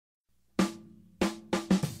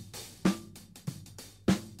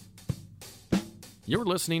You're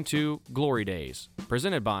listening to Glory Days,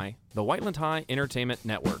 presented by the Whiteland High Entertainment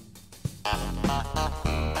Network.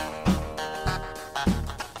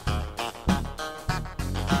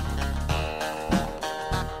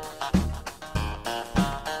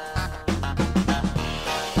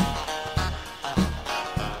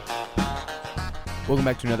 Welcome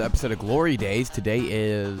back to another episode of Glory Days. Today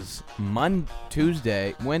is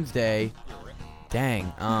Wednesday,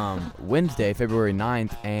 February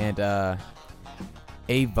 9th, and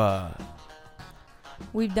Ava.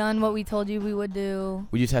 We've done what we told you we would do.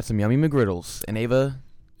 We just had some yummy McGriddles, and Ava,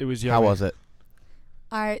 it was yummy. How was it?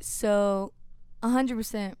 Alright, so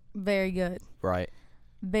 100% very good. Right.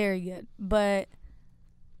 Very good. But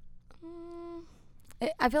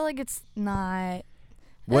I feel like it's not.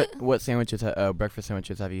 What sandwiches, breakfast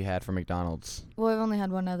sandwiches have you had from McDonald's? Well, I've only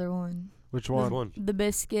had one other one. Which one? The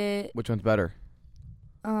biscuit. Which one's better?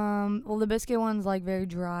 Well, the biscuit one's like very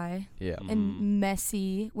dry. Yeah. And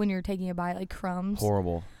messy when you're taking a bite, like crumbs.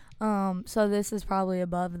 Horrible. So this is probably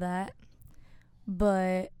above that.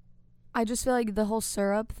 But I just feel like the whole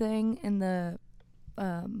syrup thing in the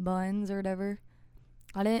buns or whatever,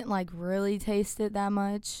 I didn't like really taste it that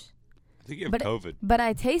much. I think you have COVID. But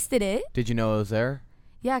I tasted it. Did you know it was there?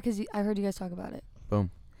 Yeah, because I heard you guys talk about it.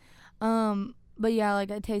 Boom. But yeah,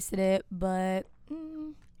 like I tasted it, but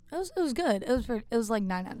it was good. It was like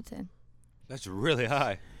 9 out of 10. That's really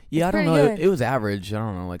high. Yeah, It's I don't know. pretty good. It was average. I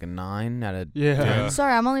don't know, like a 9 out of Yeah. 10.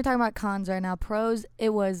 Sorry, I'm only talking about cons right now. Pros, it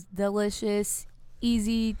was delicious,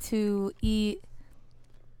 easy to eat.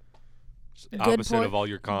 Opposite of all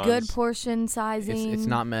your cons. Good portion sizing. It's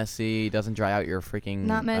not messy. Doesn't dry out your freaking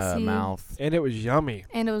Not messy. mouth. And it was yummy.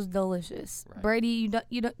 And it was delicious. Right. Brady,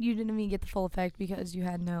 you didn't even get the full effect because you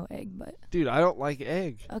had no egg. But Dude, I don't like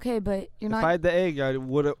egg. okay, but you're If I not had the egg, I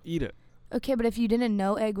would eat it. okay. But if you didn't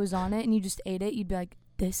know egg was on it and you just ate it, you'd be like,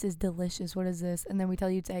 "This is delicious. What is this?" And then we tell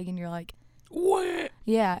you it's egg, and you're like, What?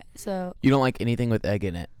 "Yeah." So You don't like anything with egg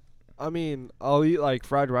in it? I mean, I'll eat like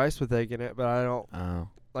fried rice with egg in it, but I don't Oh.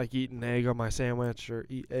 like eating egg on my sandwich or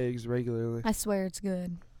eat eggs regularly. I swear it's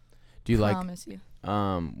good. Do you Promise you.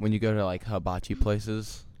 when you go to like hibachi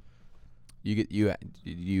places, you get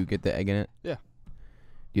the egg in it? Yeah.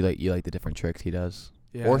 You like the different tricks he does?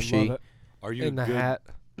 Yeah, Or I she. love it. Are you In the good? hat.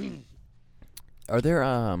 Are there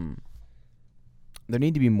there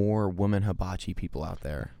need to be more women hibachi people out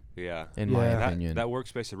there, Yeah. in my Yeah. opinion. That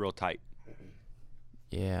workspace is real tight.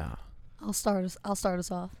 Yeah. I'll start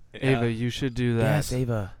us off. Ava, you should do that. Yes,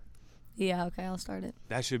 Ava. Yeah. Okay, I'll start it.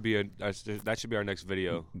 that should be our next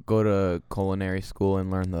video. Go to culinary school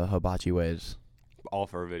and learn the hibachi ways. All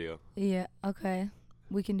for a video. Yeah. Okay,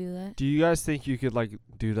 we can do that. Do you guys think you could like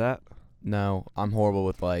do that? No, I'm horrible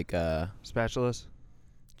with like Spatulas?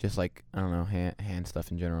 just like I don't know hand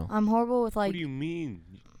stuff in general. I'm horrible with What like. do you mean?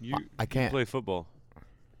 You I can't. play football.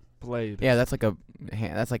 Blade. Yeah, that's like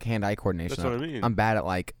hand-eye coordination. That's what I mean. I'm bad at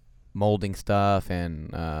like molding stuff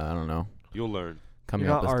and I don't know, You'll learn. coming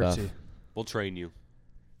You're up not with artsy. stuff. We'll train you.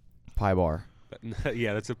 Pie bar.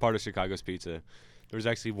 Yeah, that's a part of Chicago's pizza. There's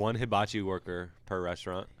actually one hibachi worker per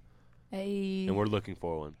restaurant, Hey. and we're looking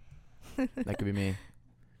for one. That could be me.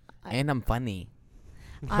 I- And I'm funny.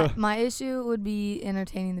 My issue would be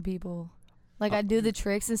entertaining the people. Like I do the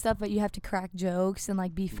tricks and stuff, but you have to crack jokes and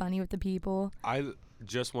like be funny with the people. I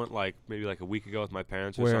just went maybe a week ago with my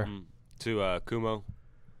parents or Where? something to Kumo.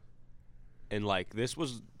 And like this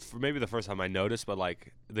was maybe the first time I noticed, but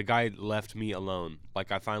like the guy left me alone.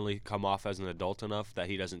 Like I finally come off as an adult enough that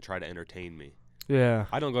he doesn't try to entertain me. Yeah.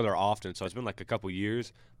 I don't go there often, so it's been like a couple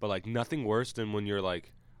years, but like nothing worse than when you're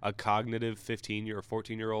like a cognitive 15-year or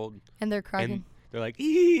 14-year-old And they're cracking. and they're like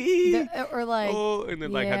 "Ee." Or like. Oh, and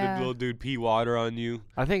then like have yeah. the little dude pee water on you.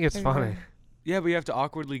 I think it's funny. Yeah, but you have to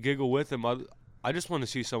awkwardly giggle with him. I just want to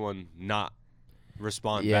see someone not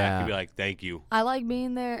respond back Yeah. and be like, "Thank you." I like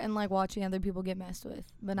being there and like watching other people get messed with,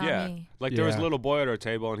 but not Yeah. me. Like there was a Yeah. little boy at our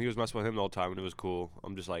table, and he was messing with him the whole time, and it was cool.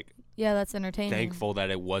 I'm just like Yeah, that's entertaining. thankful that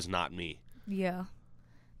it was not me. Yeah.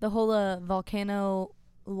 The whole volcano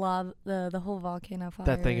lava, the whole volcano fire.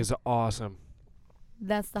 That thing is awesome.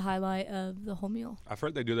 That's the highlight of the whole meal. I've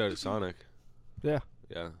heard they do that at Sonic. Yeah.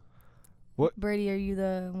 Yeah, Brady, are you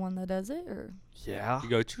the one that does it, or Yeah. you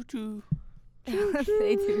go choo choo. they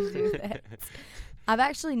do that? I've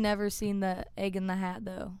actually never seen the egg in the hat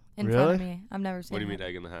though in front of Really? me. I've never seen. What do you it. mean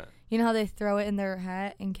egg in the hat? You know how they throw it in their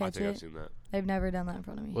hat and I catch think I've it? seen that. They've never done that in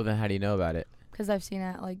front of me. Well, then how do you know about it? Because I've seen it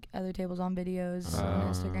at like other tables on videos Oh.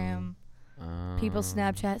 on Instagram. People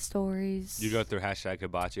Snapchat stories. You go through hashtag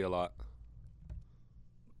hibachi a lot.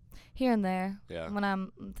 Here and there. Yeah. When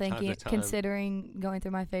I'm thinking, time. considering going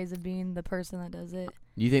through my phase of being the person that does it.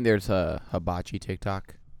 Do you think there's a hibachi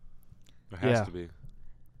TikTok? There has Yeah. to be.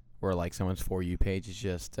 where like someone's For You page is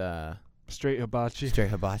just Straight hibachi. straight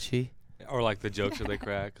hibachi. Or like the jokes that they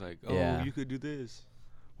crack, like, oh, Yeah. you could do this.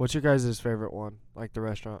 What's your guys' favorite one? Like the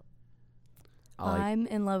restaurant? I'm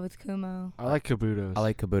in love with Kumo. I like Kabuto's. I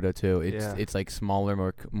like Kabuto too. Yeah. It's like smaller,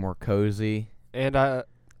 more cozy. And I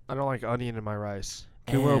don't like onion in my rice.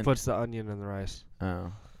 Kumo And- puts the onion in the rice.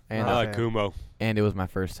 Oh, I and like Kumo. and it was my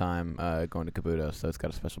first time going to Kabuto, so it's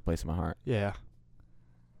got a special place in my heart. Yeah.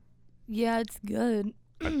 Yeah, it's good.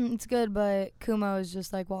 It's good, but Kumo is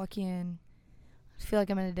just like walking in. I feel like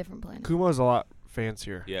I'm in a different planet. Kumo's a lot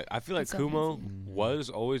fancier. Yeah, I feel like It's so Kumo fancy. was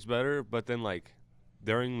always better, but then like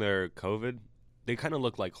during their COVID, they kind of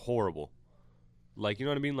look like horrible. Like, you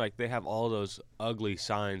know what I mean? Like they have all those ugly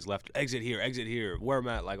signs left. Exit here, where I'm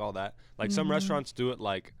at, like all that. Like some Mhm. restaurants do it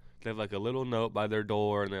like they have like a little note by their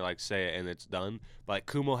door and they like say it and it's done. But like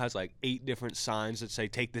Kumo has like 8 different signs that say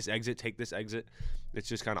take this exit, take this exit. It's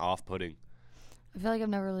just kind of off-putting. I feel like I've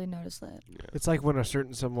never really noticed that. Yeah. It's like when a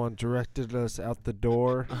certain someone directed us out the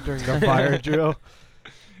door during the fire drill.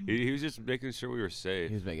 He was just making sure we were He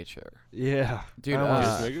safe. was making sure. Yeah. Dude, I almost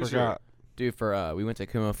Just making sure. forgot. Dude, for we went to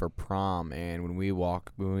Kumo for prom, and when we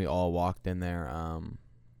all walked in there,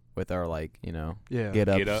 with our like Yeah. get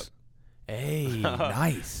ups. Get up. Hey,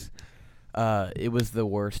 nice. It was the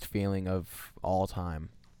worst feeling of all time.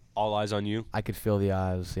 All eyes on you. I could feel the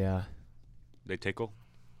eyes. Yeah. They tickle.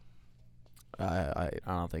 I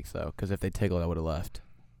don't think so, because if they tickled, I would have left.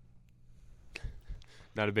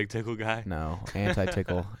 Not a big tickle guy. No,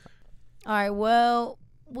 anti-tickle. All right, well,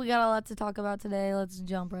 we got a lot to talk about today. Let's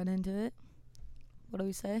jump right into it. What do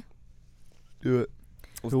we say? Do it.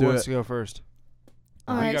 Let's Who do wants it. to go first?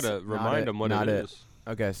 All We right, gotta so- remind it, them what not it it. is.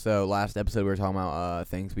 Okay, so last episode we were talking about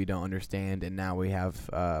things we don't understand, and now we have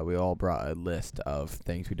we all brought a list of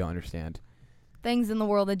things we don't understand. things in the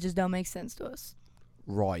world that just don't make sense to us.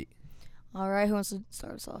 Right. All right, who wants to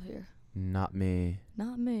start us off here? Not me.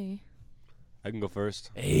 Not me. I can go first.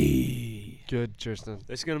 Hey. Good, Tryston.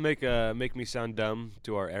 This is gonna make me sound dumb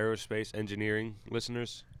to our aerospace engineering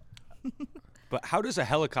listeners. But how does a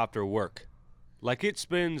helicopter work? Like it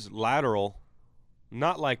spins lateral,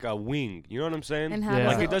 not like a wing. You know what I'm saying? And how Yeah.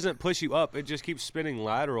 does Like it, it doesn't push you up. It just keeps spinning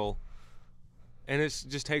lateral, and it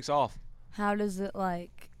just takes off. how does it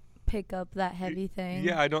like pick up that heavy thing?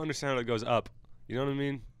 Yeah, I don't understand how it goes up. You know what I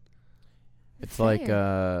mean? It's like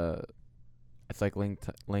Fair. it's like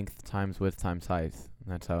length times width times height.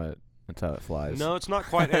 That's how it flies. No, it's not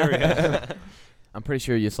quite area. I'm pretty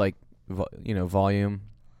sure you just like volume,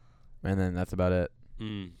 and then that's about it.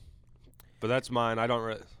 But that's mine. I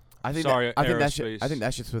don't. I think Sorry, I think aerospace.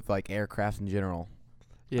 that's just with like aircraft in general.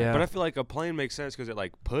 Yeah. But I feel like a plane makes sense because it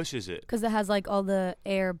like pushes it. Because it has like all the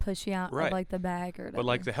air pushing out Right. of like the back or whatever. But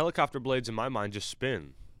like the helicopter blades in my mind just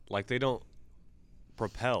spin. Like they don't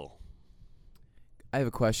propel. I have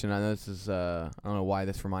a question. I know this is I don't know why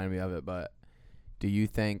this reminded me of it, but do you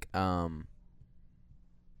think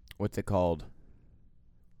what's it called?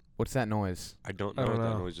 What's that noise? I don't I know don't what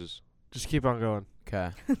that know. noise is. Just keep on going.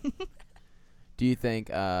 Okay. Do you think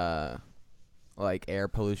like air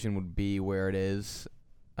pollution would be where it is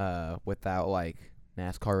without like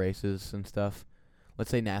NASCAR races and stuff? Let's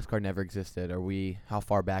say NASCAR never existed. How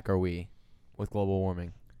far back are we with global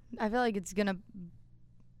warming? I feel like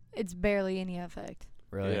it's barely any effect.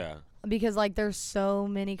 Really? Yeah. Because like there's so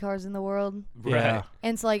many cars in the world. Yeah. Right.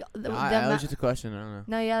 And it's like No, that was just a question. I don't know.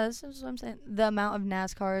 no, yeah, that's what I'm saying. The amount of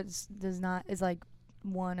NASCAR is like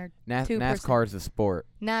 1 or 2%. NASCAR is the sport.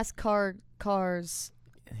 NASCAR cars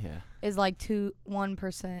Yeah. is like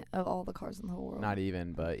 1% of all the cars in the whole world. Not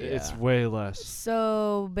even, but yeah. It's way less.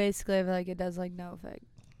 So basically, I feel like it does like no effect.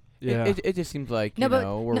 Yeah. It just seems like No, but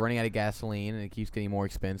we're no- running out of gasoline and it keeps getting more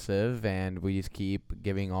expensive, and we just keep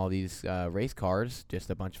giving all these race cars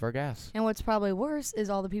just a bunch of our gas. And what's probably worse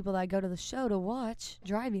is all the people that go to the show to watch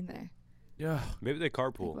driving there. Yeah. Maybe they Think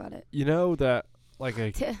carpool. about it. You know that like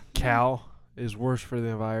a T- cow is worse for the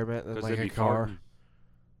environment than 'Cause like they'd a be car. farting.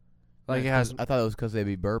 Like it has. I thought it was because they'd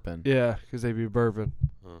be burping. Yeah, because they be burping.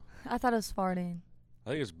 I thought it was farting. I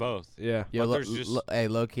think it's both. Yeah. Yo, But there's just- hey,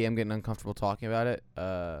 low key, I'm getting uncomfortable talking about it.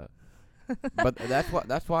 But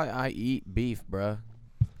that's why I eat beef, bruh.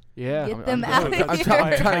 Yeah. Get them I'm, out I'm, of I'm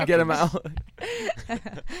here. trying to get them out.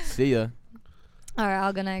 See ya. All right,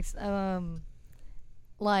 I'll go next.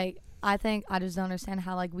 Like I think I just don't understand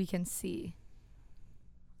how like we can see.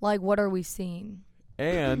 Like what are we seeing?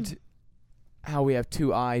 And how we have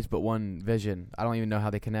 2 eyes but 1 vision. I don't even know how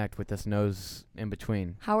they connect with this nose in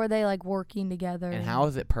between. How are they like working together? And how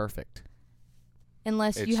is it perfect?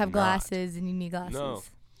 Unless you It's have not. glasses and you need glasses. No.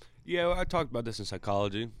 Yeah, well, I talked about this in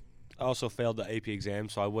psychology. I also failed the AP exam,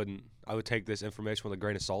 so I would take this information with a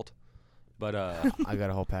grain of salt. But I got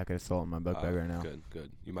a whole packet of salt in my book bag right now.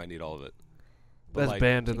 Good. You might need all of it. But That's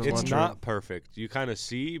banned in the it's lunchroom. not perfect. You kind of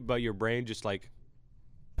see, but your brain just like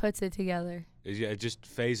Puts it together. it just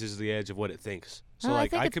phases the edge of what it thinks. So No, I like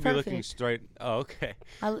think I it's could be looking perfect. straight. Oh, okay.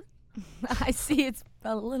 I see it's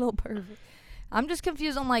a little perfect. I'm just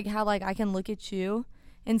confused on like how like I can look at you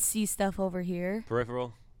and see stuff over here,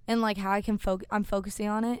 Peripheral. and like how I can I'm focusing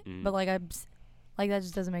on it, Mm. but like like that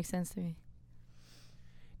just doesn't make sense to me.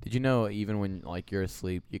 Did you know even when like you're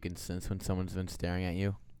asleep, you can sense when someone's been staring at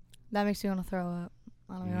you? That makes me want to throw up.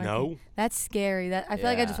 I don't know. No. That's scary. That I feel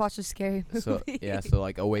like I just Yeah. watched a scary movie. So so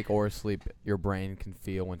like awake or asleep, your brain can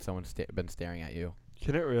feel when someone's been staring at you.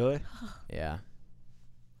 Can it really? Yeah.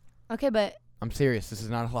 Okay, but I'm serious. This is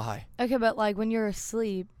not a lie. like when you're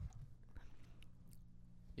asleep,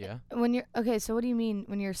 Yeah. so what do you mean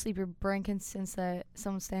when you're asleep your brain can sense that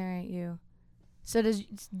someone's staring at you? So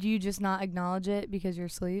do you just not acknowledge it because you're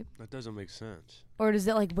asleep? That doesn't make sense. Or does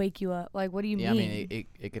it like wake you up? Like what do you Yeah, mean? I mean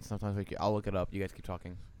it can sometimes wake you. I'll look it up. You guys keep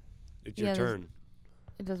talking. It's Yeah, your there's- turn.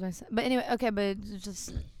 It does make sense. But anyway, okay, but it's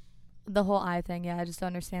just the whole eye thing. Yeah, I just don't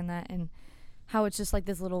understand that, and how it's just like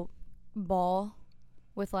this little ball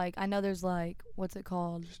with like, I know there's like, what's it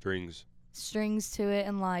called? Strings to it,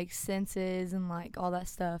 and like senses and like all that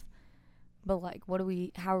stuff. But like,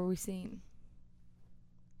 how are we seeing?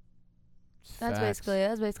 That's basically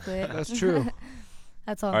it. That's true.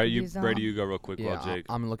 That's all. All I'm right, you confused on. Brady, you go real quick Yeah, while Jake.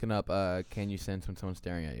 I'm looking up. Can you sense when someone's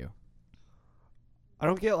staring at you? I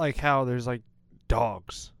don't get like how there's like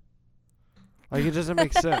dogs. Like it doesn't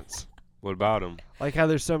make sense. What about him? Like how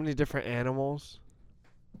there's so many different animals.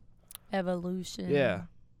 Evolution. Yeah.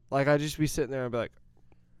 Like I'd just be sitting there and be like,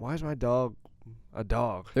 why is my dog a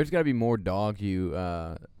dog? There's got to be more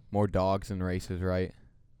more dogs in races, right?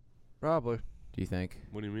 Probably. Do you think?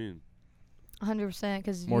 What do you mean? 100%,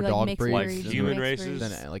 because More you like dog mix breeds Like breeds, you human mix races?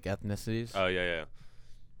 breeds. Than like ethnicities? Oh yeah.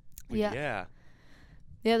 Yeah.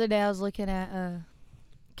 The other day I was looking at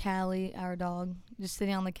Callie, our dog, just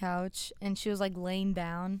sitting on the couch, and she was like laying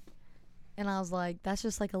down, and I was like, that's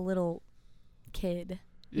just like a little kid.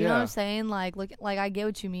 You know what I'm saying? Like, look, like I get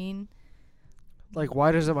what you mean, Like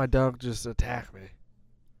why doesn't my dog just attack me?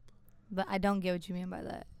 but I don't get what you mean by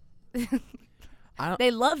that. I don't.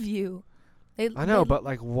 They love you. I know, but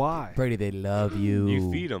like why? Brady, they love you.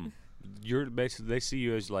 You feed them. You're basically they see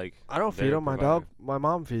you as like. I don't feed their him. My provider. dog, my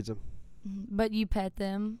mom feeds him. But you pet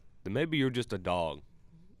them. Then maybe you're just a dog,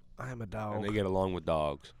 I am a and dog. they get along with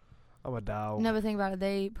dogs. I'm a dog. No, but think about it.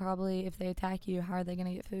 They probably, if they attack you, how are they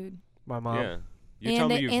gonna get food? My mom. Yeah. You And tell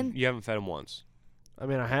me they- and- you haven't fed them once. I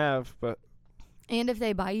mean, I have, but And if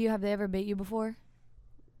they bite you, have they ever bit you before?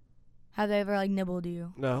 Have they ever like nibbled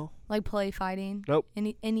you? no. Like play fighting? Nope.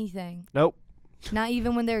 Anything? Nope. Not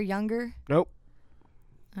even when they're younger? Nope.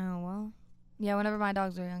 Oh, well. Yeah, whenever my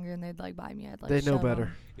dogs were younger and they'd like bite me, I'd like They know shove better.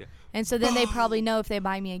 'em. And so then they probably know if they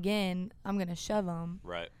bite me again, I'm going to shove them.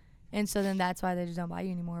 Right. And so then that's why they just don't bite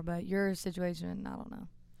you anymore. But your situation, I don't know.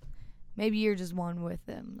 Maybe you're just one with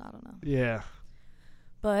them. I don't know. Yeah.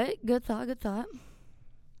 But good thought, good thought.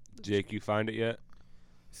 Jake, you find it yet?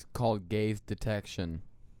 It's called gaze detection.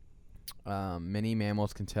 Many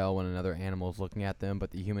mammals can tell when another animal is looking at them,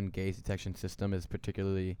 but the human gaze detection system is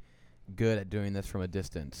particularly good at doing this from a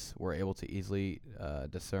distance. We're able to easily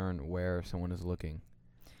discern where someone is looking.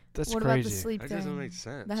 That's What crazy. about the sleep That thing? doesn't make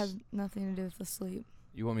sense. That has nothing to do with the sleep.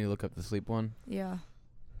 You want me to look up the sleep one? Yeah.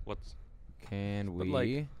 What's Can But, we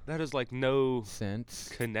like, that is like no sense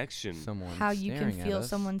connection. someone How you can staring at feel us?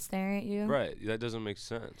 someone staring at you. Right. That doesn't make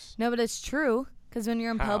sense. No, but it's true. Because when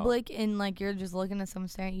you're in How? public and like you're just looking at someone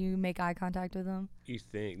staring at you, you make eye contact with them. You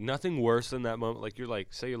think nothing worse than that moment? Like you're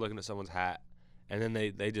like, say you're looking at someone's hat, and then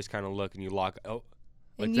they just kind of look and you lock. Oh,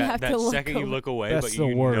 like And you have that to look second you away. look away, That's but the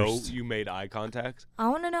you worst. know you made eye contact. I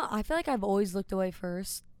want to know. I feel like I've always looked away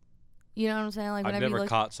first. You know what I'm saying? Like I've whenever never you look,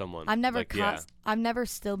 caught someone. I've never like, caught. Yeah. I've never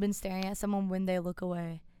still been staring at someone when they look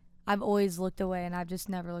away. I've always looked away and I've just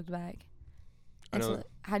never looked back. I And know. so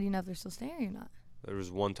how do you know if they're still staring or not? There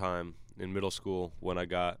was one time in middle school when I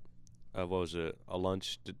got, what was it, a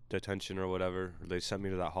lunch detention or whatever. They sent me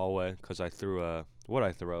to that hallway because I threw a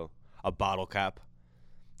bottle cap.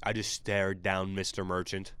 I just stared down Mr.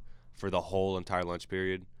 Merchant for the whole entire lunch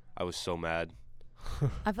period. I was so mad.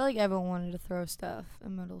 I feel like everyone wanted to throw stuff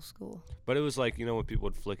in middle school. But it was like, you know, when people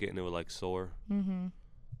would flick it and it would like soar. Mm-hmm.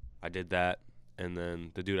 I did that, and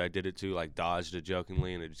then the dude I did it to like dodged it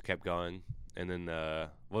jokingly, and it just kept going. And then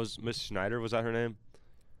was Miss Schneider, was that her name?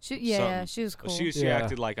 Yeah, she was cool. She Yeah.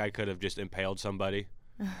 acted like I could have just impaled somebody.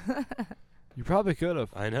 You probably could have.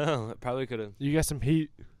 I know, I probably could have. You got some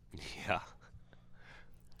heat. Yeah.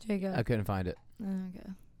 Jacob. I couldn't find it. Okay.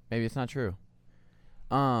 Maybe it's not true.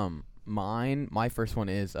 my first one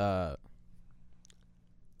is there's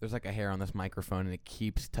like a hair on this microphone and it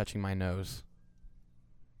keeps touching my nose.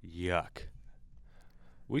 Yuck.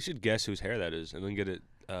 We should guess whose hair that is and then get it.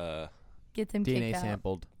 Get them DNA kicked out.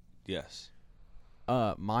 sampled. Yes.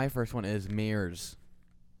 My first one is mirrors.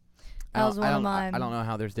 That was one of mine. I don't know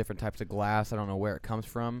how there's different types of glass. I don't know where it comes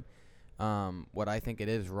from. What I think it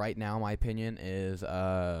is right now, my opinion is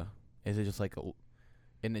it just like,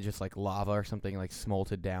 isn't it just like lava or something like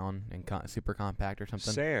smolted down and super compact or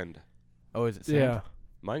something? Sand. Oh, is it sand? Yeah.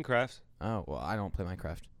 Minecraft. Oh, well, I don't play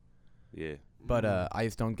Minecraft. Yeah. But I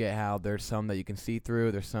just don't get how there's some that you can see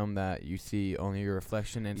through. There's some that you see only your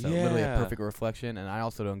reflection, and it's literally a Yeah. perfect reflection. And I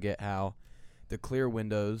also don't get how the clear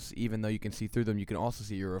windows, even though you can see through them, you can also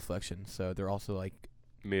see your reflection. So they're also like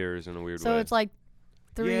Mirrors in a weird way. So it's like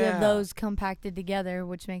 3 Yeah. of those compacted together,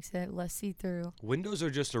 which makes it less see-through. Windows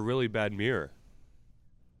are just a really bad mirror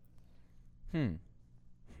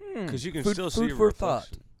because you can still see your for thought.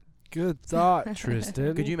 reflection. Good thought,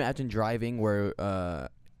 Tristan. Could you imagine driving where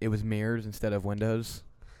it was mirrors instead of windows?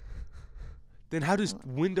 Then how does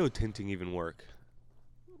window tinting even work?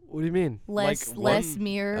 What do you mean? Less one-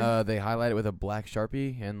 mirror. They highlight it with a black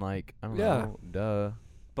Sharpie and like I don't know, duh.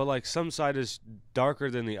 But like some side is darker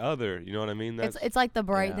than the other. You know what I mean? It's like the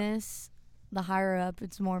brightness. The higher up,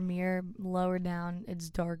 it's more mirror. Lower down, it's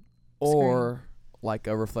dark. Or like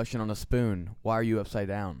a reflection on a spoon. Why are you upside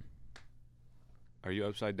down? Are you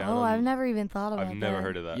upside down? Oh, I've never even thought about that. I've never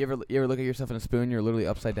heard of that. You ever look at yourself in a spoon? You're literally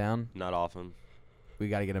upside down. Not often. We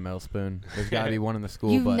got to get a metal spoon. There's got to be one in the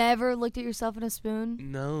school. You've but never looked at yourself in a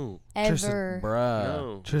spoon? No. Ever. bruh.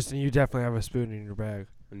 No. Tristan, you definitely have a spoon in your bag.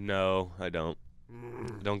 No, I don't.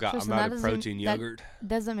 Don't got. Tristan, I'm that out of doesn't- protein that- yogurt.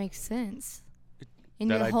 Doesn't make sense. In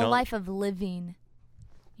That your I whole don't- life of living,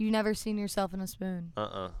 you've never seen yourself in a spoon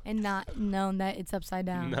and not known that it's upside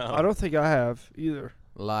down. No. I don't think I have either.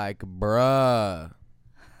 Like, bruh.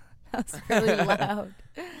 That's really loud.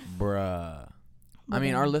 Bruh. I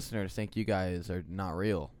mean, our listeners think you guys are not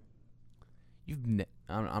real.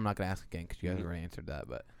 I'm not going to ask again because you guys already answered that,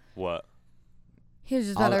 but. What? He was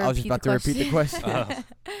just about I was just about to repeat the question.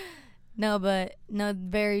 No,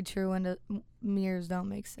 very true. Mirrors don't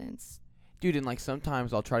make sense. Dude, and like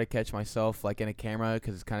sometimes I'll try to catch myself like in a camera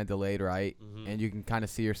because it's kind of delayed, right? Mhm. And you can kind of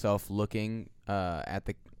see yourself looking at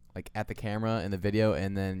the camera in the video,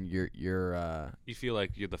 and then you're You feel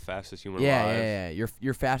like you're the fastest human yeah, alive. yeah, yeah.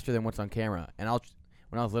 You're faster than what's on camera. And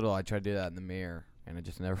when I was little, I tried to do that in the mirror, and it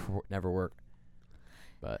just never worked.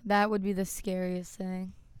 But That would be the scariest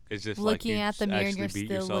thing. It's just Looking like you at the mirror and actually you're beat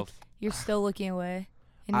still yourself. You're still looking away,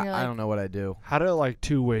 and you're like, I don't know what I do. How do like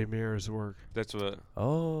two-way mirrors work? That's what.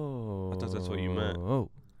 Oh, I thought that's what you meant. Oh,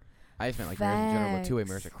 I just meant like mirrors in general. But two-way Facts.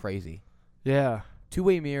 mirrors are crazy. Yeah.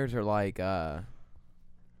 Two-way mirrors are like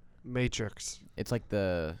Matrix. it's like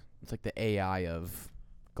the AI of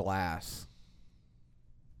glass.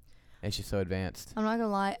 It's just so advanced. I'm not gonna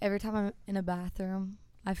lie. Every time I'm in a bathroom,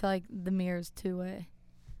 I feel like the mirror's two-way.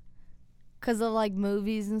 'Cause of like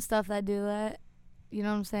movies and stuff that do that. You know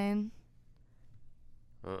what I'm saying?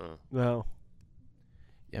 No.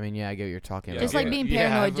 I mean, yeah, I get what you're talking Yeah. Just about. like being Yeah,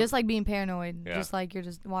 paranoid. I've- Just like being paranoid. Yeah. Just like you're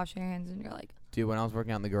just washing your hands and you're like, Dude, when I was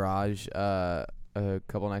working out in the garage a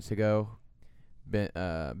couple nights ago, Ben,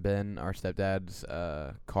 our stepdad's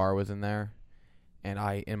car was in there, and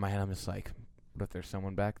in my head I'm just like, what if there's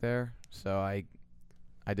someone back there? So I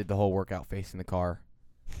did the whole workout facing the car,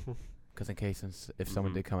 because in case if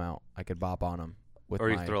someone Mhm. did come out, I could bop on him Or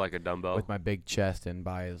you throw like a dumbbell. with my big chest and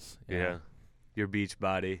by his yeah. Your beach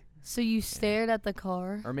body. so you stared at the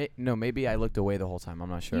car. Or maybe I looked away the whole time. I'm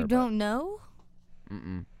not sure. You don't know?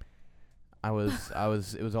 Mm-mm. It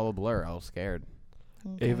was all a blur. I was scared.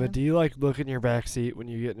 Ava, Okay. do you like look in your back seat when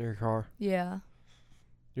you get in your car? Yeah.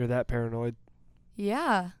 You're that paranoid?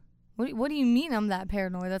 Yeah. What do you mean I'm that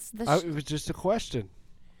paranoid? It was just a question.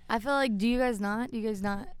 I feel like, do you guys not?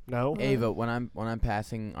 No? Really? Ava, when I'm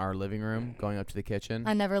passing our living room, going up to the kitchen,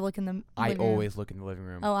 I never look in the I living room. always look in the living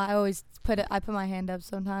room. Oh, I always I put my hand up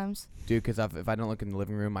sometimes. Dude, because if I don't look in the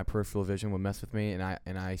living room, my peripheral vision would mess with me,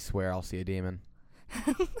 and I swear I'll see a demon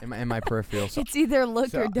in my peripheral. So, It's either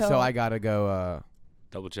look or don't. so I gotta go.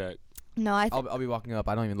 Double check. No, I'll be walking up.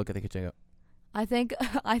 I don't even look at the kitchen. I think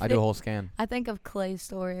I do a whole scan, I think of Clay's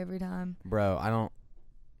story every time. bro. I don't.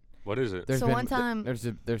 What is it? There's So been, one time- there's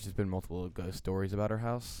just been multiple ghost stories about our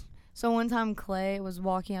house. So one time Clay was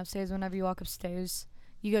walking upstairs. Whenever you walk upstairs,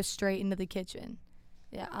 you go straight into the kitchen.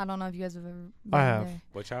 Yeah, I don't know if you guys have ever been I have. there.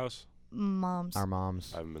 Which house? Mom's. Our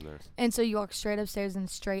moms. I haven't been there. And so you walk straight upstairs and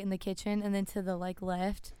straight in the kitchen, and then to the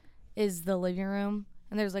left is the living room,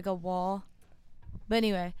 and there's like a wall. But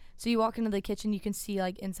anyway, so you walk into the kitchen, you can see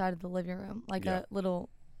like inside of the living room, like Yeah. a little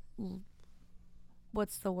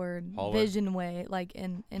what's the word? Hallway? Vision way, like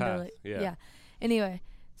into Path, like, yeah. Anyway,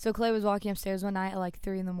 so Clay was walking upstairs one night at like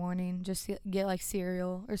 3 a.m. just to get like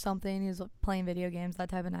cereal or something. He was playing video games that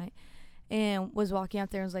type of night, and was walking up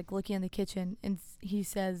there and was like looking in the kitchen, and he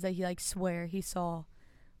says that he like swear he saw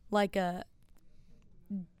like a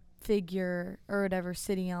figure or whatever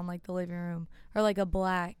sitting on like the living room, or like a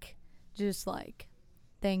black just like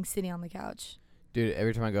thing sitting on the couch. Dude,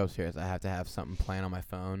 every time I go upstairs, I have to have something playing on my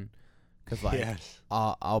phone, cause like Yes.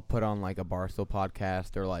 I'll put on like a Barstool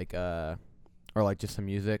podcast or like just some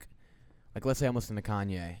music. Like let's say I'm listening to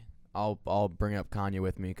Kanye, I'll bring up Kanye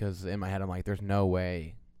with me, cause in my head I'm like, there's no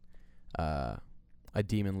way a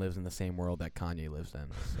demon lives in the same world that Kanye lives in.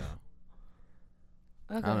 So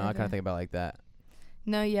Okay, I don't know. I kind of think about it like that.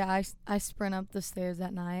 No, yeah, I sprint up the stairs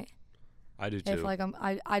at night. I do too. If like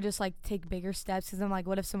I just like take bigger steps, because I'm like,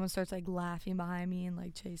 what if someone starts like laughing behind me and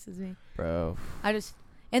like chases me? Bro,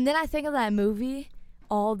 And then I think of that movie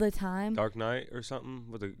all the time. Dark Knight or something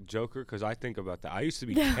with a Joker, because I think about that. I used to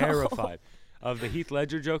be No. terrified of the Heath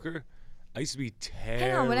Ledger Joker. I used to be terrified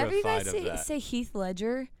Hang on, whenever you guys of that. say Heath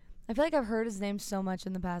Ledger, I feel like I've heard his name so much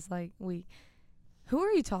in the past like week. Who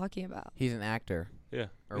are you talking about? he's an actor. Yeah.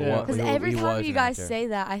 Or Yeah. what? Because he every was time you an guys actor. say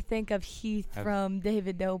that, I think of Heath Have- from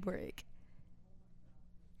David Dobrik.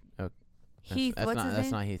 Heath, That's what's not, his that's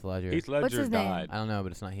name? not Heath Ledger. Heath Ledger his name? died. I don't know,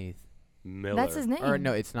 but it's not Heath. Miller. That's his name. Or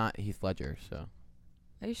no, it's not Heath Ledger. So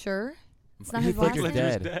Are you sure? It's not Heath his last Ledger's name?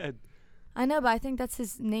 Ledger's dead. dead. I know, but I think that's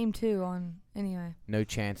his name too. Anyway. No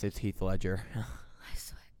chance it's Heath Ledger. I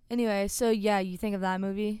swear. Anyway, so yeah, you think of that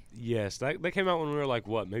movie? Yes, that came out when we were like,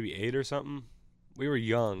 what, maybe 8 or something? We were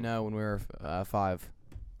young. No, when we were 5.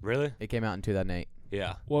 Really? It came out in 2008.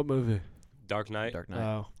 Yeah. What movie? Dark Knight. Dark Knight.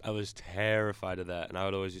 Oh. I was terrified of that, and I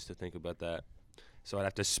would always used to think about that. So I'd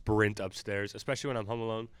have to sprint upstairs, especially when I'm home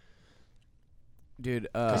alone. Dude,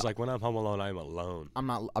 Because like when I'm home alone, I'm alone. I'm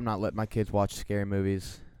not letting my kids watch scary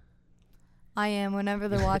movies. I am. Whenever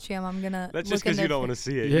they're watching them, I'm gonna. That's look just in because you their don't want to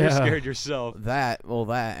see it. Yeah. You're scared yourself. That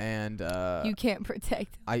and You can't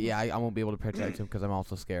protect. I won't be able to protect them because I'm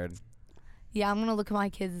also scared. Yeah, I'm gonna look at my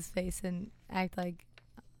kids' face and act like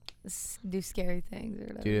do scary things or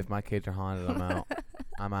whatever. Dude, if my kids are haunted, I'm out.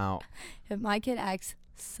 I'm out. If my kid acts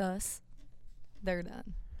sus, they're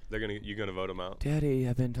done. You're gonna vote them out. Daddy,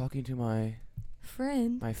 I've been talking to my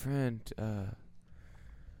Friend, friend.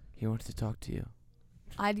 He wants to talk to you.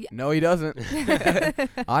 I No, he doesn't.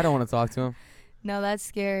 I don't want to talk to him. no, that's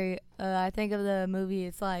scary. I think of the movie.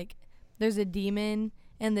 It's like there's a demon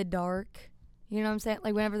in the dark. You know what I'm saying?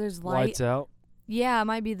 Like whenever there's light. Lights Out. Yeah, it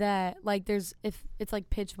might be that. Like if it's like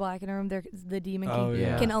pitch black in a room, the demon Oh,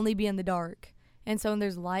 yeah. can only be in the dark. And so when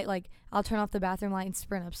there's light, like I'll turn off the bathroom light and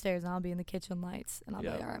sprint upstairs, and I'll be in the kitchen lights, and I'll be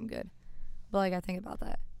Yeah. like, all right, I'm good. But like I think about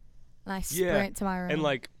that, and I Yeah, sprint to my room. And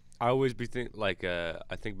like I always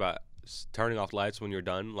I think about turning off lights when you're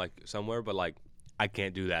done, like somewhere, but like I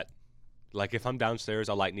can't do that. Like if I'm downstairs,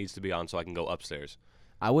 a light needs to be on so I can go upstairs.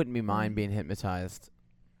 I wouldn't be mind being hypnotized.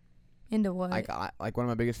 Into what? Like one of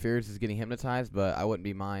my biggest fears is getting hypnotized, but I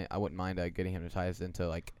wouldn't mind getting hypnotized into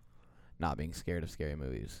like not being scared of scary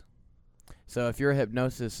movies. So if you're a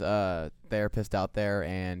hypnosis therapist out there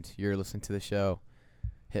and you're listening to the show,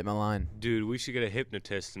 hit my line. Dude, we should get a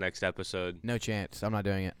hypnotist next episode. No chance. I'm not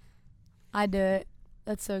doing it. I do it.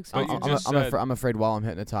 That's so But expensive. you just said- I'm afraid while I'm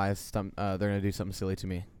hypnotized, they're gonna do something silly to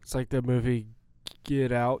me. It's like the movie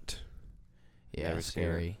Get Out. Yeah, Never seen it.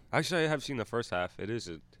 scary. Actually, I have seen the first half. It is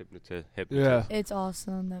a hypnotist. Yeah. It's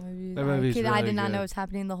awesome, that movie. That movie's I really did not good. know it was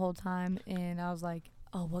happening the whole time, and I was like,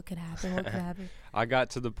 oh, what could happen? What could happen? I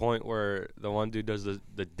got to the point where the one dude does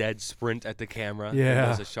the dead sprint at the camera. and Yeah.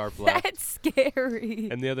 does a sharp left. That's scary.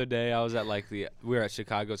 And the other day, I was at we were at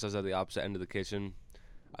Chicago, so I was at the opposite end of the kitchen.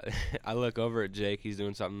 I look over at Jake. He's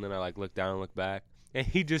doing something. Then I look down and look back, and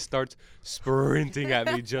he just starts sprinting at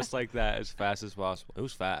me just like that, as fast as possible. It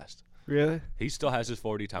was fast. Really? He still has his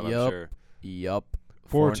 40 time, I'm Yup. sure. Yup.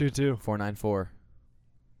 422. 494,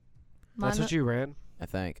 That's Mine- what you ran? I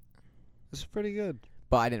think. That's pretty good.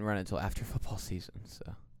 But I didn't run until after football season,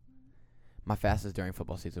 so my fastest during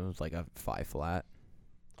football season was like a 5 flat.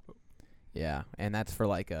 Yeah, and that's for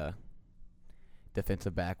like a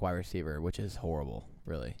defensive back wide receiver, which is horrible,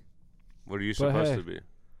 really. What are you But supposed hey. to be?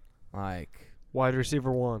 Like Wide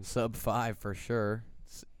receiver 1. sub 5 for sure.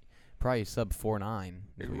 Probably sub 4.9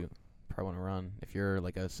 if Yeah. you probably want to run if you're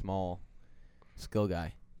like a small skill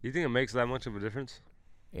guy. You think it makes that much of a difference?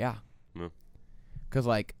 Yeah. No. Cause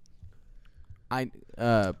like I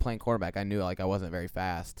playing quarterback, I knew like I wasn't very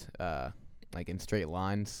fast, like in straight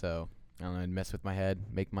lines. So I don't know, I'd mess with my head,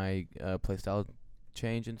 make my play style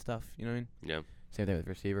change and stuff. You know what I mean? Yeah. Same thing with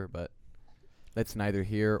receiver, but That's neither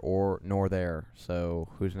here nor there. So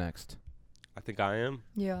who's next? I think I am.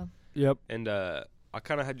 Yeah. Yep. And I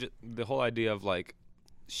kind of had the whole idea of like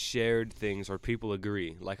shared things where people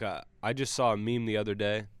agree. Like I just saw a meme the other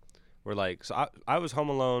day where like, so I was home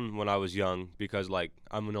alone when I was young because like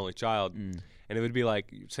I'm an only child, and it would be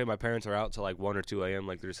like, say my parents are out till like 1 or 2 a.m.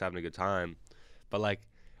 like they're just having a good time, but like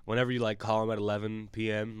whenever you like call them at 11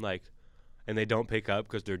 p.m. like, and they don't pick up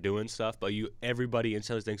because they're doing stuff, but everybody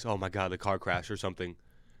instantly thinks, oh my god, the car crashed or something.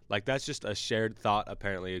 Like that's just a shared thought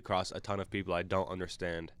apparently across a ton of people. I don't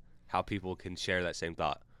understand how people can share that same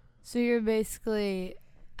thought. So you're basically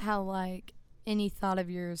how like any thought of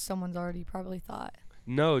yours someone's already probably thought.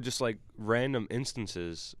 No, just like random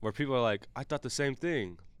instances where people are like, I thought the same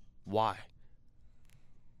thing. Why?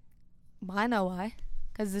 Well, I know why.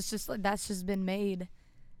 Because it's just like that's just been made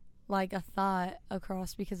like a thought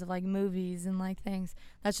across because of like movies and like things.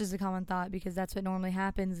 That's just a common thought because that's what normally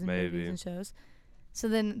happens in movies and shows. So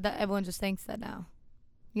then everyone just thinks that now.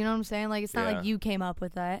 You know what I'm saying? Like it's not like you came up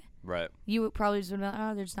with that. Right. You would probably just would be like,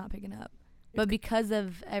 oh, they're just not picking up. But because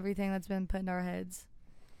of everything that's been put into our heads.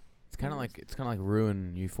 It's kind of like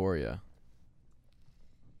ruin Euphoria.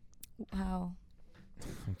 How?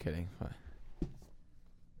 I'm kidding.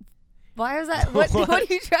 Why is that? What are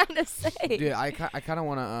you trying to say? Dude, I kind of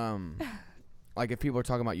want to like if people are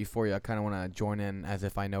talking about Euphoria, I kind of want to join in as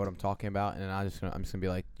if I know what I'm talking about, and I'm just gonna be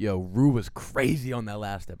like, yo, Rue was crazy on that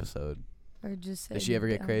last episode. Or just Did she ever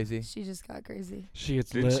get crazy? She just got crazy. She gets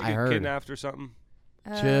Didn't lit. she I get heard. kidnapped or something?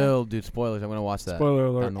 Chill, dude. Spoilers. I'm gonna watch that Spoiler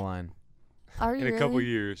alert. down the line. Are you In a couple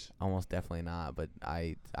years. Almost definitely not, but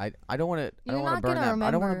I don't want to. I You're don't want not to burn gonna that.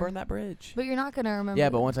 I don't want to remember. burn that bridge. But you're not gonna remember. Yeah,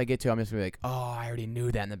 but once I get to, it, I'm just gonna be like, oh, I already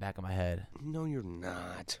knew that in the back of my head. No, you're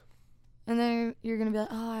not. And then you're gonna be like,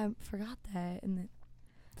 oh, I forgot that. And then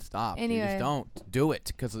Stop. Dude, Anyway. just don't do it,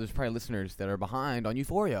 because there's probably listeners that are behind on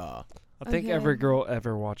Euphoria. I think Okay. every girl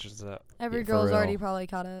ever watches that. every Yeah, for girl's already real. probably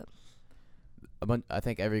caught up. I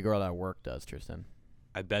think every girl at work does, Tryston.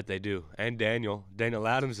 I bet they do. And Daniel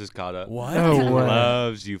Adams is caught up. What? No He way.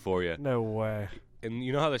 loves Euphoria. No way. And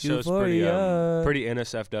you know how the show's Euphoria. pretty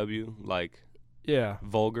NSFW, like Yeah.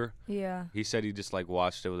 vulgar. Yeah. He said he just like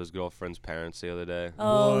watched it with his girlfriend's parents the other day.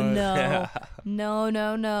 Oh What? no.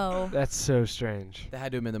 No. That's so strange. That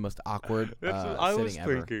had to have been the most awkward That's what I was sitting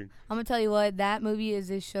ever. thinking. I'm gonna tell you what. That movie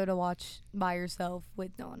is a show to watch by yourself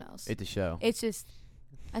with no one else. It's a show. It's just.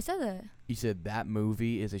 I said that. You said that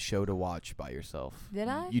movie is a show to watch by yourself. Did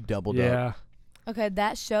I? You doubled up. Yeah. Okay,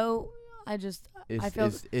 that show. I feel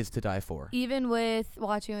Is to die for. even with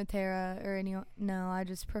watching with Tara or anyone. No, I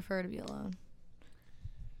just prefer to be alone.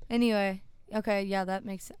 Anyway, okay, yeah, that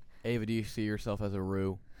makes sense. Ava, do you see yourself as a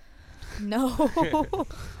Rue? No.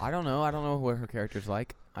 I don't know. I don't know what her character's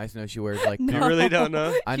like. I just know she wears like. No. You really don't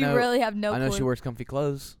know? I You know. really have no I know clue. she wears comfy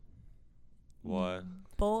clothes. What?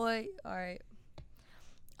 Boy, all right.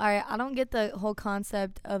 I don't get the whole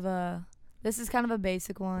concept of this is kind of a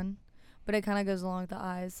basic one, but it kind of goes along with the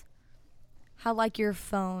eyes. How like your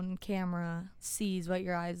phone camera sees what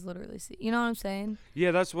your eyes literally see. You know what I'm saying?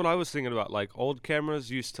 Yeah, that's what I was thinking about. Like old cameras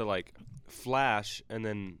used to like flash, and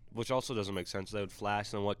then, which also doesn't make sense. They would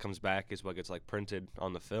flash, and then what comes back is what gets like printed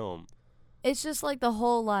on the film. It's just like the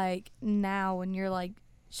whole like now when you're like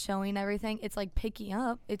showing everything, it's like picking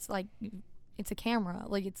up. It's like it's a camera.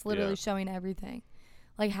 Like it's literally Yeah. showing everything.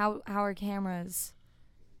 Like how are cameras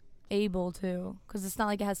able to? Because it's not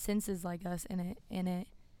like it has senses like us in it.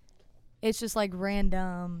 It's just like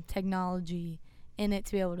random technology in it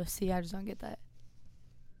to be able to see. I just don't get that.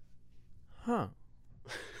 Huh.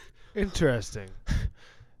 Interesting.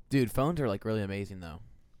 Dude, phones are like really amazing though.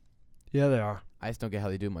 Yeah, they are. I just don't get how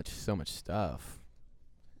they do so much stuff.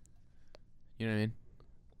 You know what I mean?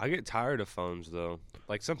 I get tired of phones though.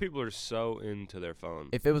 Like some people are so into their phone.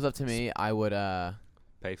 If it was up to me, I would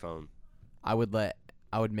Payphone. I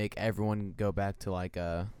would make everyone go back to like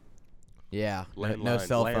no Landlines,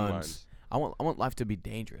 cell landlines. phones. I want life to be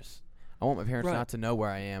dangerous. I want my parents Right. not to know where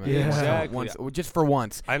I am. Yeah. Exactly. Once, just for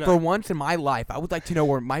once. I know. For once in my life, I would like to know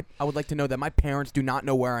I would like to know that my parents do not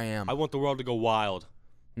know where I am. I want the world to go wild.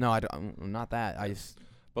 No, I don't. I'm not that. I just.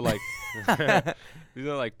 But like, you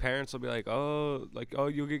know, like parents will be like, oh,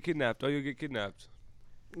 you'll get kidnapped. Oh, you'll get kidnapped.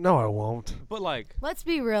 No, I won't. But like, Let's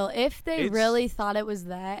be real. If they It's- really thought it was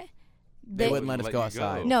that, They wouldn't let us let go you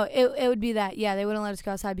outside. go. No, it would be that. Yeah, they wouldn't let us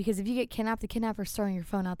go outside because if you get kidnapped, the kidnapper's throwing your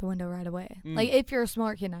phone out the window right away. Like if you're a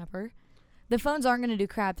smart kidnapper, the phones aren't going to do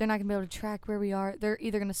crap. They're not going to be able to track where we are. They're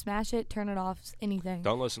either going to smash it, turn it off, anything.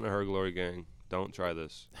 don't listen to her, Glory Gang. Don't try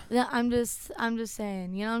this. Yeah, I'm just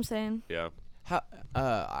saying. You know what I'm saying? Yeah. How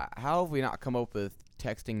have we not come up with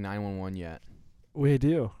texting 911 yet? We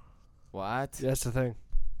do. What? That's the thing.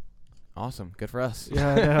 Awesome. Good for us. Yeah,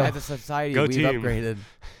 I know. As a society, Go we've team. upgraded.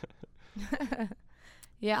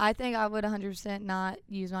 Yeah, I think I would 100% not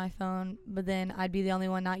use my phone, but then I'd be the only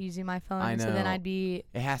one not using my phone. I So then know. I'd be.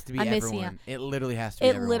 It has to be I'm missing everyone. It literally has to be It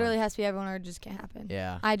everyone. literally has to be everyone, or it just can't happen.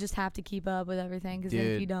 Yeah. I just have to keep up with everything, because if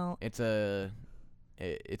Dude, you don't, It's a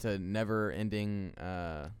never-ending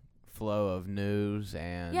flow of news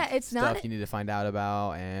and Yeah, it's stuff not- you need to find out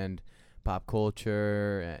about and pop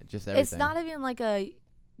culture and just everything. it's not even like a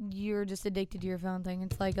you're just addicted to your phone thing.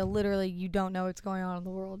 It's like a literally you don't know what's going on in the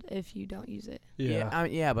world if you don't use it.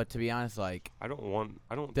 Yeah. But to be honest, like, I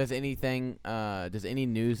don't. does any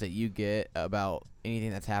news that you get about anything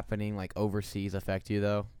that's happening like overseas affect you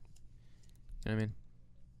though? You know what I mean?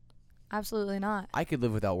 Absolutely not. I could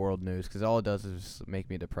live without world news because all it does is make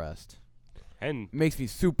me depressed. And Makes me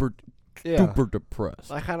super Yeah. depressed.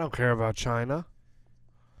 Like, I don't care about China.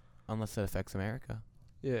 Unless it affects America.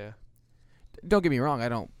 Yeah. Don't get me wrong,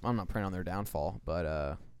 I'm not praying on their downfall,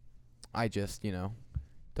 but I just,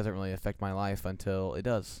 doesn't really affect my life until it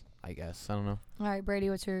does, I guess. I don't know. All right, Brady,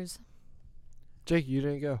 what's yours? Jake, you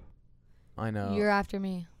didn't go. I know. You're after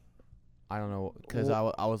me. I don't know, because I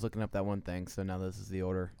was looking up that one thing, so now this is the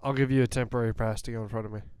order. I'll give you a temporary pass to go in front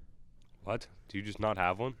of me. what? Do you just not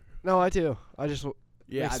have one? No, I do. I just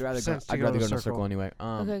Yeah, Makes I'd rather sense to I'd go rather in go a in a circle. circle anyway.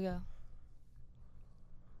 Okay, go.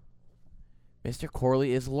 Mr.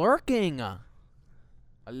 Corley is lurking. A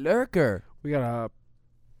lurker. we got a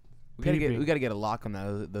We gotta get a lock on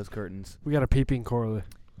those curtains. peeping Corley.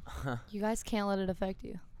 You guys can't let it affect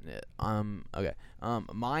you. Okay.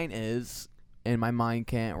 Mine is, and my mind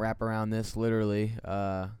can't wrap around this literally.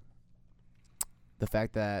 The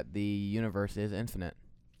fact that the universe is infinite.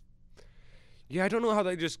 Yeah, I don't know how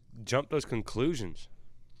they just jump those conclusions.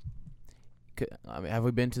 Have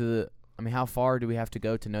we been to the? How far do we have to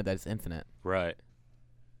go to know that it's infinite? Right.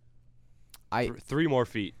 3 more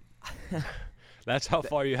feet. That's how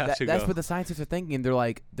far you have to go. That's what the scientists are thinking. They're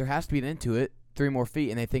like, there has to be an end to it. 3 more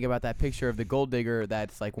feet, and they think about that picture of the gold digger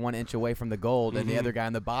that's like 1 inch away from the gold, and the other guy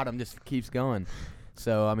on the bottom just keeps going.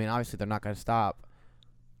 So obviously they're not going to stop.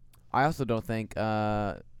 I also don't think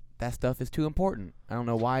that stuff is too important. I don't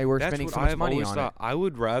know why we're spending so much money on it. I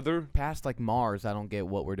would rather Past like Mars, I don't get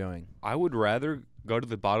what we're doing. I would rather go to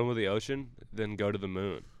the bottom of the ocean than go to the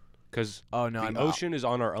moon, because the ocean is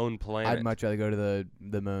on our own planet. I'd much rather go to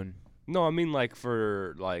the moon. No, I mean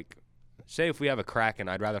say if we have a kraken,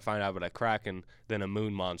 I'd rather find out about a kraken than a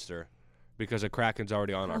moon monster, because a kraken's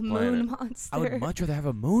already on our A planet. moon monster. I would much rather have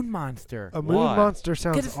a moon monster. A moon Why? monster 'Cause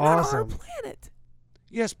sounds it's not our awesome. planet.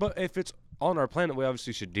 Yes, but if it's on our planet, we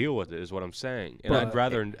obviously should deal with it, is what I'm saying. And But I'd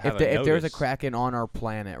rather have If there's a notice. kraken on our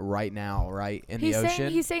planet right now, right in He's the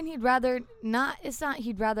ocean, saying he'd rather not. It's not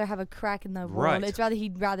he'd rather have a crack in the world. Right. It's rather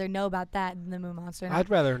he'd rather know about that than the moon monster. I'd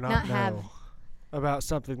rather not not know have- about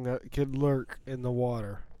something that could lurk in the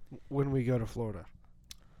water when we go to Florida.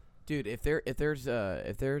 dude, if there's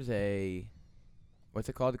a what's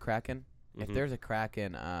it called, the kraken? If Mhm. there's a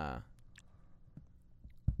kraken,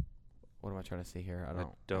 what am I trying to say here? I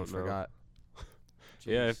don't know. forgot.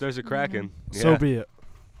 Yeah, if there's a kraken, So yeah. be it.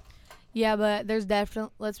 Yeah, but there's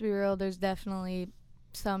definitely. Let's be real. There's definitely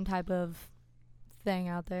some type of thing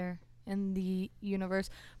out there in the universe.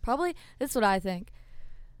 Probably. That's what I think.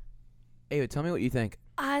 Ava, tell me what you think.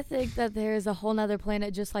 I think that there is a whole nother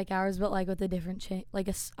planet just like ours, but like with a different shape.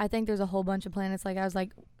 I think there's a whole bunch of planets like ours.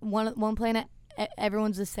 Like one planet,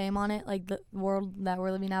 everyone's the same on it, like the world that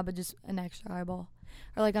we're living now, but just an extra eyeball.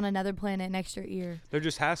 Or like on another planet, an extra ear. There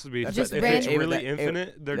just has to be. That's Just if random- it's Ava, really that-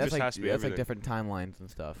 infinite, there that's just like, has to be that's everything. like different timelines and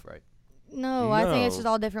stuff, right? No, I think it's No. just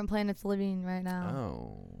all different planets living right now.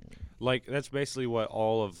 Oh. Like, that's basically what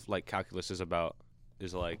all of like calculus is about,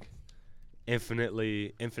 is like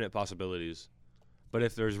infinite possibilities. But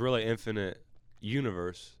if there's really infinite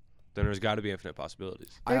universe, then there's got to be infinite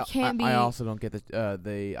possibilities. There can't be. I also don't get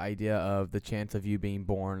the idea of the chance of you being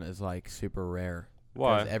born is like super rare.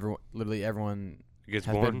 Why? Because literally everyone It gets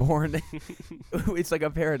has born. been born. It's like a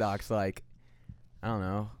paradox. Like, I don't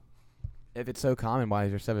know. If it's so common, why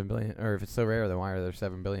is there 7 billion? Or if it's so rare, then why are there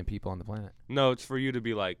 7 billion people on the planet? No, it's for you to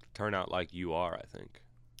be like turn out like you are, I think.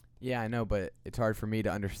 Yeah, I know, but it's hard for me to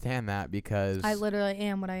understand that because I literally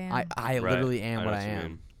am what I am. I Right. literally am I what know I you am.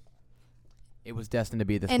 mean. It was destined to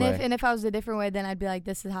be this and way. if I was a different way, then I'd be like,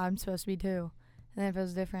 this is how I'm supposed to be too. And then if it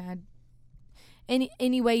was different,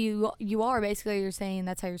 any way you are, basically you're saying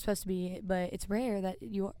that's how you're supposed to be, but it's rare that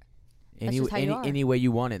you are. That's just how you are. Any way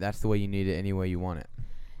you want it, that's the way you need it. Any way you want it.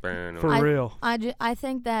 For real. I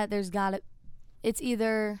think that there's it's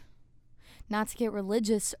either not to get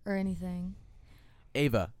religious or anything.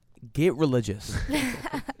 Ava, get religious.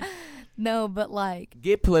 No, but like,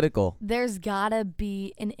 Get political. there's gotta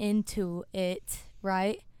be an end to it,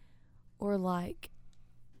 right? Or like,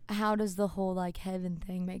 how does the whole like heaven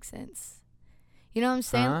thing make sense? You know what I'm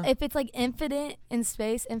saying? Uh-huh. If it's like infinite in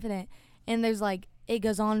space, infinite, and there's like it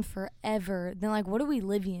goes on forever, then like what are we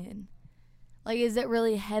living in? Like, is it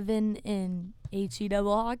really heaven in HE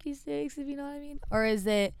double hockey sticks, if you know what I mean? Or is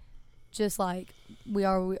it just like we're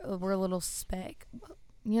a little speck?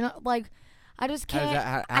 You know, like I just can't.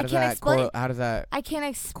 How does that I can't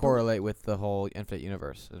explain. correlate with the whole infinite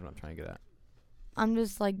universe? Is what I'm trying to get at. I'm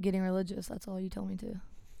just like getting religious. That's all you told me to.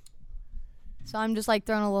 So I'm just like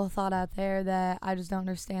throwing a little thought out there that I just don't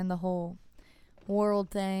understand the whole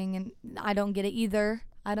world thing, and I don't get it either.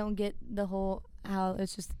 I don't get the whole how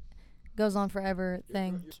it's just goes on forever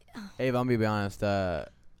thing. Hey, I'm gonna be honest. I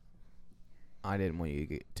didn't want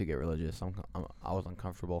you to get religious. I was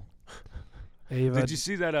uncomfortable. Ava, Did you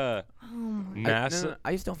see that Oh my NASA?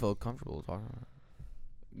 I just don't feel comfortable talking about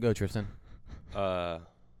it. Go, Tryston.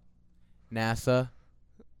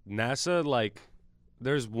 NASA, like,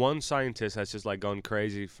 there's one scientist that's just like going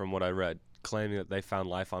crazy from what I read, claiming that they found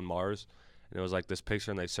life on Mars, and it was like this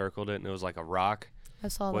picture, and they circled it, and it was like a rock. I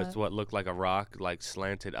saw What's that. what looked like a rock, like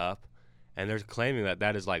slanted up, and they're claiming that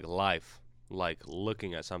that is like life, like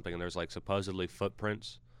looking at something, and there's like supposedly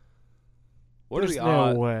footprints. What there's are the no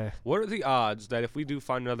odds? way. What are the odds that if we do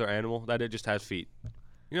find another animal, that it just has feet?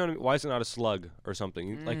 You know what I mean? Why is it not a slug or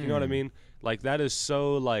something? Like, you know what I mean? Like, that is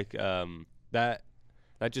so like that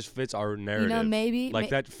just fits our narrative. You know, maybe like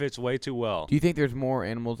that fits way too well. Do you think there's more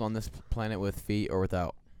animals on this planet with feet or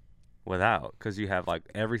without? Without, because you have like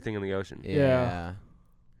everything in the ocean. Yeah.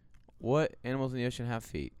 What animals in the ocean have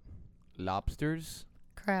feet? Lobsters?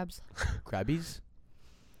 crabs. Crabbies?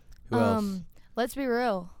 Who else? Let's be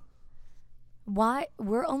real. Why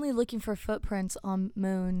we're only looking for footprints on the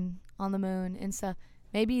moon and stuff.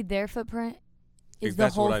 Maybe their footprint is the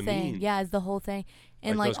That's whole what I thing. mean. Yeah, is the whole thing.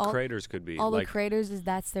 And like those all, craters could be. all like, the craters is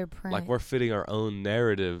that's their print. like we're fitting our own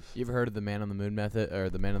narrative. You ever heard of the man on the moon method or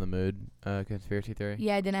the man on the moon conspiracy theory?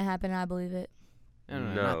 Yeah, it didn't happen. I believe it.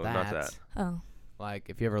 No, not that. Oh, Like,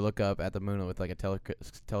 if you ever look up at the moon with like a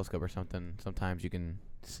telescope or something, sometimes you can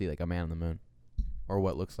see like a man on the moon, or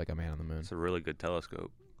what looks like a man on the moon. It's a really good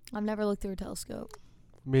telescope. I've never looked through a telescope.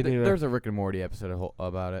 Me neither. There's a Rick and Morty episode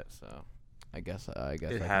about it, so I guess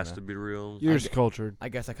It has to be real. You're just cultured. I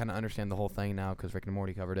guess I kind of understand the whole thing now because Rick and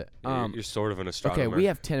Morty covered it. You're sort of an astronomer. Okay, we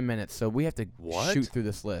have 10 minutes, so we have to What? shoot through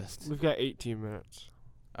this list. We've got 18 minutes.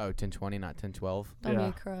 Oh, 10:20, not 10:12. Don't be Yeah.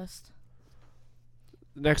 a crust.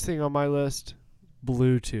 Next thing on my list,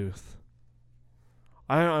 Bluetooth.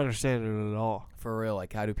 I don't understand it at all. For real,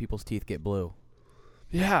 like, how do people's teeth get blue?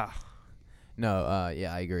 Yeah. No,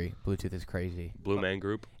 yeah, I agree. Bluetooth is crazy. Blue Man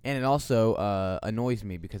Group. And it also annoys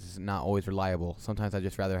me because it's not always reliable. Sometimes I'd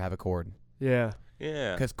just rather have a cord. Yeah.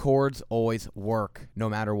 Yeah. Because cords always work, no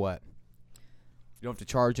matter what. You don't have to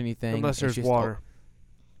charge anything. Unless it's there's just water.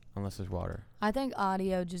 unless there's water. I think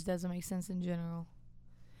audio just doesn't make sense in general.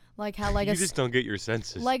 Like how like you a just don't get your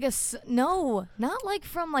senses. like a no, not like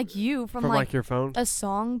from like you From like like your phone. a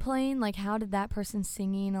song playing. Like how did that person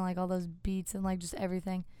singing and like all those beats and like just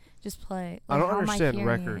everything just play? I Like, don't how am understand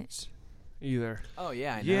hearing it? records either. Oh,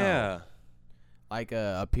 yeah, I know. yeah. Like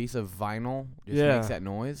a piece of vinyl just Yeah. makes that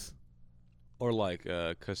noise. Or like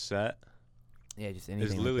a cassette. Yeah, just anything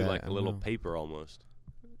It's literally that. like I a don't little know. paper almost.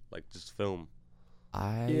 Like just film.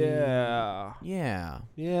 Yeah. Yeah.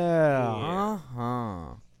 Yeah.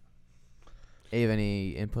 Uh-huh. Hey, have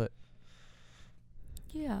any input?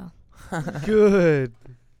 Yeah. Good.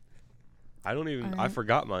 I don't even. I Alright.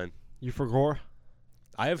 forgot mine. You forgot?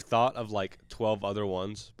 I have thought of like 12 other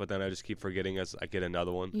ones, but then I just keep forgetting as I get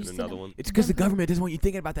another one You and said another it. one. It's because the Remember- government doesn't want you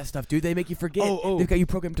thinking about that stuff, dude. They make you forget. Oh. They've got you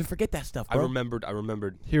programmed to forget that stuff, I bro. remembered.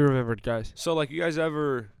 He remembered, guys. So like, you guys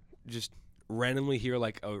ever just randomly hear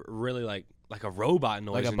like a really like a robot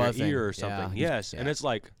noise Like a in buzzing. your ear or Yeah, something? just- Yes, and yeah. it's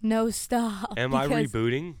like, No, stop. am I because-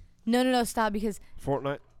 rebooting? No, stop because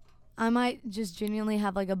Fortnite. I might just genuinely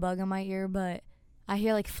have like a bug in my ear, but I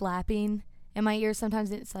hear like flapping in my ear.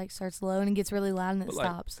 Sometimes it's like starts low and it gets really loud and it But, like,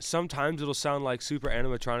 stops. sometimes it'll sound like super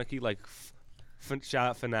animatronic-y, like shout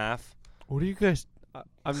out FNAF. What do you guys...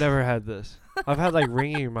 I've never had this. I've had like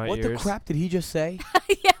ringing in my What ears. the crap did he just say?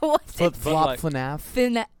 Yeah, what's Flip it? flop like-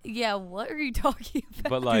 FNAF. Yeah, what are you talking about?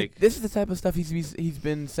 But Dude, like, this is the type of stuff he's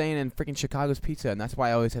been saying in freaking Chicago's Pizza, and that's why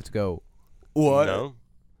I always have to go. What? no,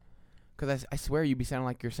 Because I swear you be sounding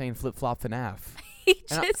like you're saying flip flop FNAF. He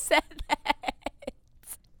And I- just said that.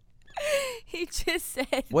 He just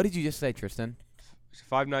said. What did you just say, Tryston?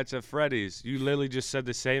 Five Nights at Freddy's. You literally just said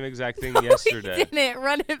the same exact thing No, yesterday. He didn't.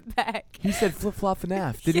 Run it back. He said flip flop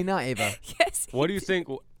FNAF. Did he not, Ava? Yes. What do you think?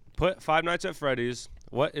 put Five Nights at Freddy's.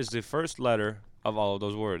 What is the first letter of all of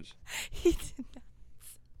those words? He did not.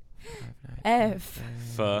 F.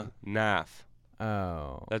 FNAF.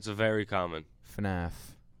 Oh. That's very common. FNAF.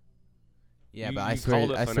 Yeah, you, but you I swear,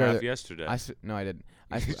 called it I FNAF swear, yesterday. no, I didn't.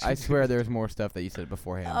 I swear there's more stuff that you said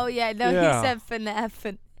beforehand. Oh yeah, no, Yeah. he said FNAF,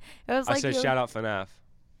 and it was I like said shout out FNAF.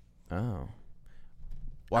 Oh.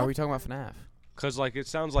 Why are we talking about FNAF? Because, like, it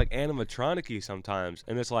sounds like animatronic-y sometimes.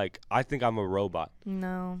 And it's like, I think I'm a robot.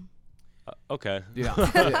 No. Okay. Dude,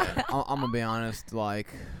 I'm gonna be honest. Like,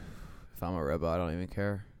 if I'm a robot, I don't even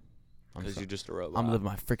care. Because you're just a robot. I'm living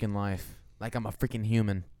my freaking life like I'm a freaking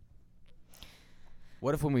human.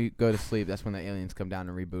 What if when we go to sleep, that's when the aliens come down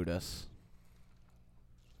and reboot us?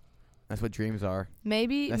 That's what dreams are.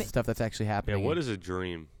 Maybe. That's the stuff that's actually Yeah, happening. what is a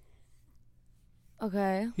dream?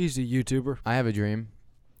 Okay. He's a YouTuber. I have a dream.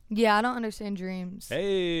 Yeah, I don't understand dreams.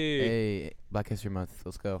 Hey. Hey, Black History Month.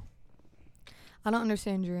 Let's go. I don't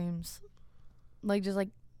understand dreams. Like, just like,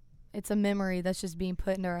 it's a memory that's just being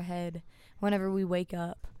put into our head whenever we wake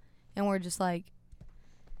up. And we're just like,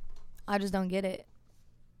 I just don't get it.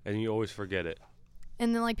 And you always forget it.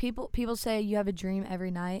 And then, like, people say you have a dream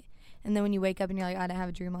every night. And then when you wake up and you're like, I didn't have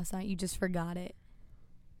a dream last night, you just forgot it.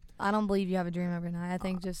 I don't believe you have a dream every night. I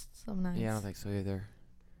think just some nights. Yeah, I don't think so either.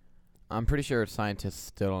 I'm pretty sure scientists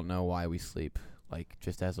still don't know why we sleep. Like,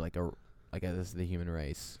 just as like as the human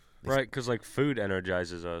race. Right, because, like, food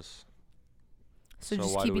energizes us. So So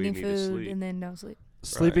just why keep do we eating need to food sleep? and then no sleep.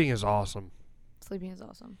 Sleeping is awesome. Sleeping is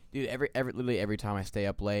awesome. Dude, literally every time I stay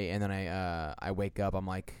up late and then I wake up, I'm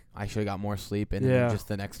like, I should have got more sleep, and Yeah. then just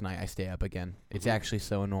the next night I stay up again. It's Mhm. actually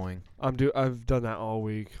so annoying. I've done that all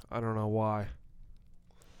week. I don't know why.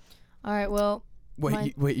 All right, well,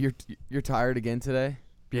 Wait, you're tired again today?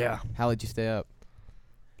 Yeah. How did you stay up?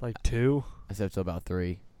 Like 2? I slept till about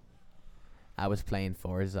 3. I was playing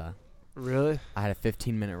Forza. Really? I had a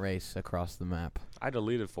 15-minute race across the map. I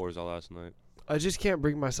deleted Forza last night. I just can't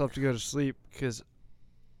bring myself to go to sleep because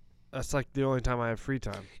that's like the only time I have free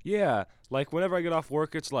time. Yeah, like, whenever I get off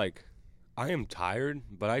work, it's like, I am tired,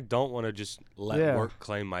 but I don't want to just let Yeah. work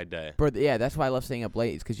claim my day. But yeah, that's why I love staying up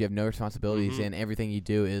late. Is because you have no responsibilities Mhm. and everything you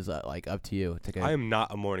do is like up to you. It's like I am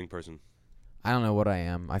not a morning person. I don't know what I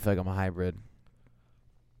am. I feel like I'm a hybrid.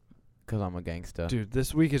 Because I'm a gangsta. Dude,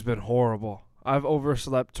 this week has been horrible. I've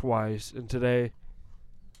overslept twice, and today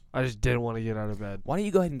I just didn't want to get out of bed. Why don't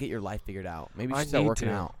you go ahead and get your life figured out? Maybe you I should start need working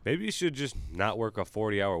to. out. Maybe you should just not work a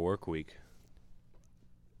 40-hour work week.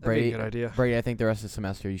 That'd be Brady, a good idea. Brady, I think the rest of the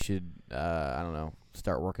semester you should, I don't know,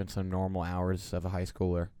 start working some normal hours of a high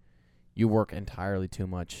schooler. You work entirely too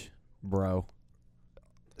much, bro.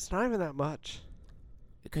 It's not even that much.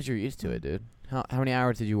 Because you're used to it, dude. How many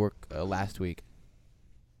hours did you work last week?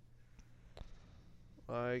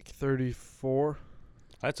 Like 34.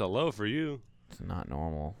 That's a low for you. It's not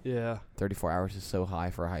normal. Yeah. 34 hours is so high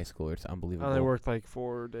for a high schooler. It's I unbelievable. only worked like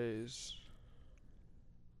 4 days.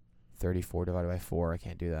 34 divided by 4. I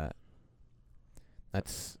can't do that.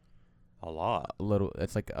 That's A lot. a little.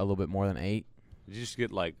 That's like a little bit more than 8. Did you just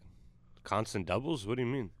get, like, constant doubles? What do you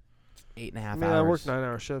mean? 8.5 I hours. mean, I work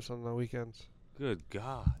 9-hour shifts on the weekends. Good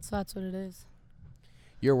God. so that's what it is.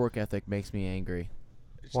 Your work ethic makes me angry.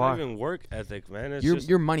 It's Why? not even work ethic, man. It's You're just...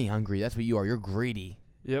 you're money hungry. That's what you are. You're greedy.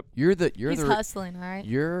 Yep. You're He's the hustling, all right?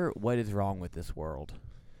 you're what is wrong with this world.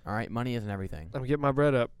 All right, money isn't everything. I'm getting my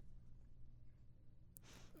bread up.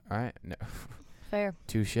 All right, no, Fair.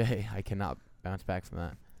 touche. I cannot bounce back from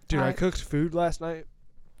that. Dude, I Alright. cooked food last night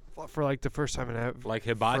for like the first time in Like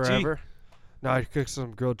hibachi? forever. No, I cooked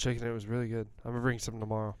some grilled chicken. It was really good. I'm going to bring some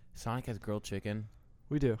tomorrow. Sonic has grilled chicken.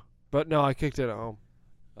 We do. But no, I cooked it at home.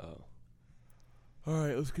 Oh. All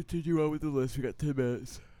right, let's continue on with the list. We got 10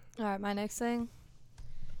 minutes. All right, my next thing.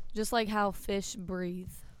 Just like how fish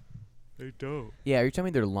breathe. They don't. Yeah, are you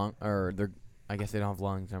telling me their lung or their? I guess they don't have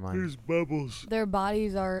lungs. Never mind. bubbles. Their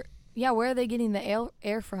bodies are. Yeah, where are they getting the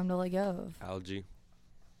air from to let go of? Algae.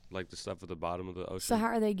 Like the stuff at the bottom of the ocean. So how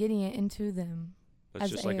are they getting it into them? That's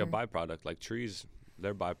as just like air? a byproduct. Like trees,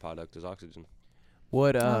 their byproduct is oxygen.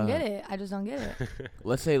 Would I don't get it. I just don't get it.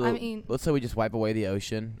 let's say I mean, let's say we just wipe away the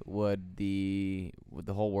ocean. Would the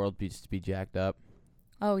whole world be jacked up?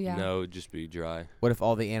 oh yeah. No, it'd just be dry. What if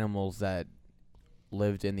all the animals that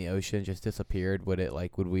lived in the ocean just disappeared? Would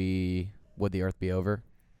the earth be over?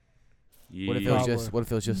 What if it was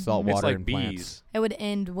Probably. just Mhm. salt It's water like and bees. plants? It would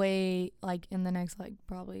end way like in the next like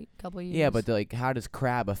probably couple years. Yeah, but like, how does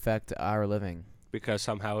crab affect our living? Because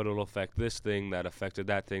somehow it'll affect this thing that affected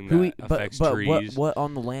that thing Who that eat, but affects but trees. what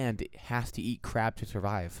on the land has to eat crab to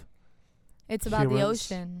survive? it's about the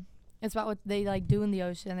Humans. ocean. It's about what they like do in the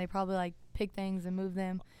ocean. They probably like pick things and move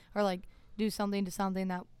them, or like do something to something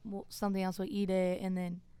that something else will eat it, and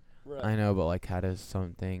then I know, but like, how does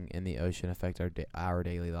something in the ocean affect our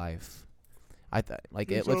daily life? Let's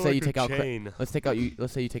say you take out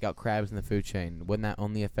let's say you take out crabs in the food chain. Wouldn't that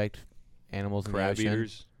only affect animals in Crab the ocean?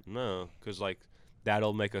 eaters? No, because like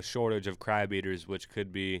that'll make a shortage of crab eaters, which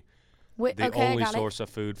could be Wait, the okay, only I got source of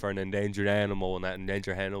food for an endangered animal, and that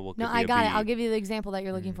endangered animal could No, be I a got bee. it. I'll give you the example that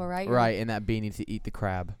you're looking for, right? Right, and that bee needs to eat the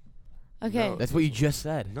crab. Okay. No. That's what you just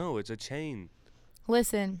said. No, it's a chain.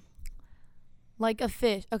 Listen. Like a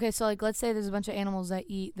fish. Okay, so like let's say there's a bunch of animals that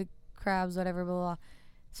eat the crabs, whatever, blah, blah, blah.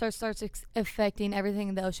 So it starts affecting everything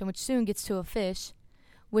in the ocean, which soon gets to a fish,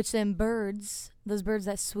 which then those birds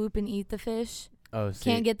that swoop and eat the fish, Oh, see.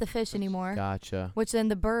 can't get the fish anymore. Gotcha. Which then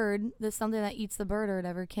something that eats the bird or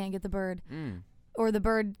whatever, can't get the bird. Or the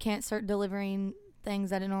bird can't start delivering things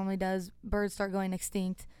that it normally does. Birds start going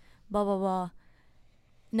extinct. Blah, blah, blah.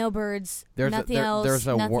 No birds. Nothing else. There's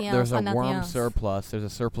a nothing else, there's a nothing worm else. surplus. There's a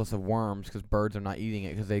surplus of worms because birds are not eating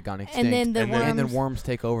it because they've gone extinct. And then the And then- worms. and then worms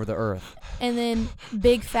take over the earth. And then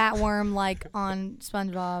big fat worm like on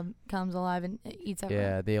SpongeBob comes alive and eats everyone.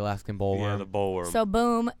 Yeah, the Alaskan bullworm. Yeah, the bullworm. So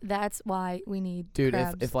boom, that's why we need Dude,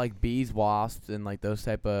 crabs. if like bees, wasps, and like those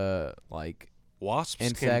type of like Wasps can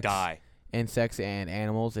insects, die. insects and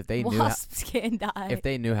animals, if they wasps can die. if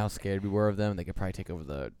they knew how scared we were of them, they could probably take over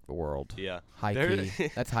the world. Yeah. High There- key.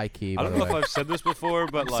 That's high key. I by don't the know if way. I've said this before,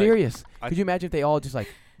 but like, Serious. I- Could you imagine if they all just like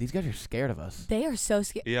these guys are scared of us? They are so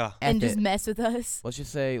scared yeah. and F just it. mess with us. Let's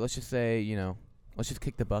just say, let's just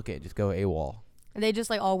kick the bucket and just go AWOL. They just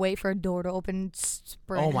like all wait for a door to open and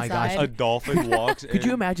sprint Oh my gosh. inside. A dolphin walks in. Could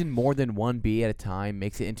you imagine more than one bee at a time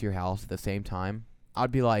makes it into your house at the same time?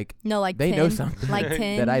 I'd be like, No, like they 10. know something Like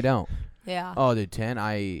 10. that I don't. Yeah. Oh, dude, 10,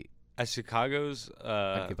 I At Chicago's,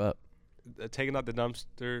 I'd give up. taking out the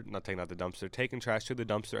dumpster, not taking out the dumpster, taking trash to the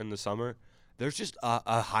dumpster in the summer, there's just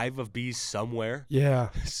a hive of bees somewhere. Yeah.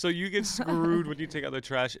 So you get screwed when you take out the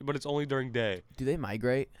trash, but it's only during day. Do they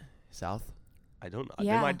migrate south? I don't know.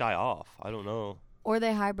 Yeah. They might die off. I don't know. Or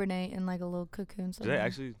they hibernate in like a little cocoon. Do they somewhere.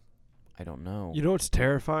 actually? I don't know. You know what's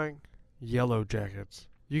terrifying? Yellow jackets.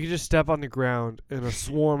 You can just step on the ground and a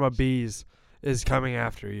swarm of bees is coming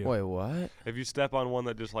after you. Wait, what? If you step on one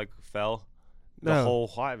that just like fell, No. the whole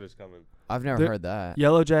hive is coming. I've never They're- heard that.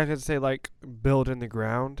 Yellow jackets, they like build in the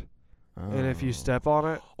ground, and if you Oh. step on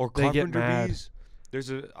it, Or They get carpenter mad. bees.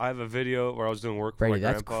 I have a video where I was doing work for Brady,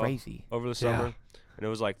 my that's grandpa crazy. over the Yeah. summer, and it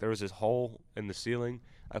was like there was this hole in the ceiling.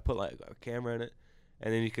 I put like a camera in it,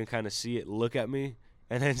 and then you can kind of see it look at me,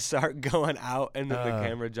 and then start going out, and then the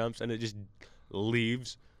camera jumps, and it just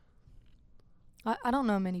leaves. I don't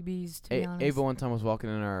know many bees to be honest. Ava one time was walking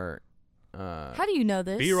in our. How do you know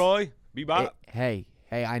this? B-Roy, B-Bop. Hey,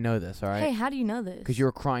 I know this, all right? Hey, how do you know this? Because you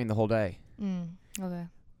were crying the whole day. Okay.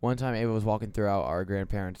 One time, Ava was walking throughout our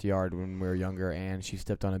grandparents' yard when we were younger, and she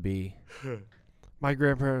stepped on a bee. my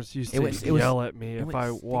grandparents used It to was- yell at me It if went I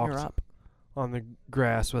sting her walked up. on the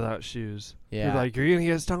grass without shoes. Yeah. They're like, you're going to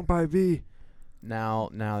get stung by a bee. Now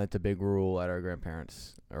that's a big rule at our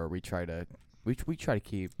grandparents, or we try to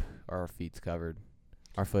keep our feet covered,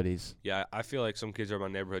 our footies. Yeah, I feel like some kids in my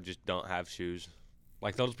neighborhood just don't have shoes.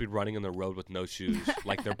 Like they'll just be running in the road with no shoes,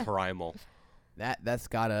 like they're primal. That's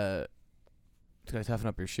gotta toughen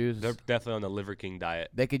up your shoes. They're definitely on the Liver King diet.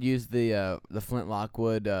 They could use the Flintlock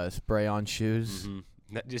wood spray on shoes.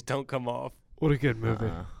 That just don't come off. What a good movie.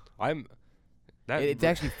 I'm. That It's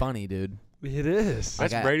actually funny, dude. It is.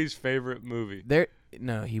 that's like Brady's favorite movie.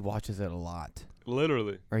 No, he watches it a lot,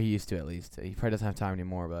 Literally. or he used to at least. He probably doesn't have time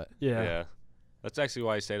anymore, but Yeah. That's actually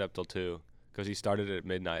why he stayed up till 2, because he started it at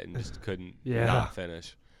midnight and just couldn't Yeah. not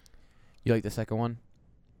finish. you like the second one?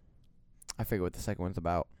 I forget what the second one's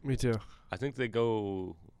about. Me too. I think they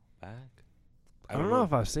go back. I don't know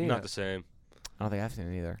if I've seen Not it. the same. I don't think I've seen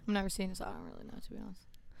it either. I've never seen it, so I don't really know, to be honest.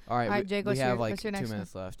 All right, All right, Jake, we what's have your- like what's your 2 next one?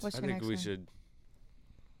 minutes left. What's I your think next we one? should.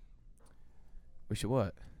 We should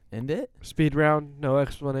what? End it? Speed round, no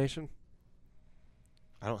explanation.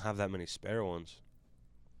 I don't have that many spare ones.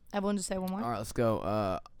 Everyone just say one more. All right, let's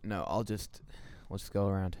go. No, let's go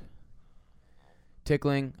around.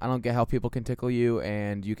 Tickling. I don't get how people can tickle you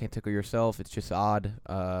and you can't tickle yourself. It's just odd.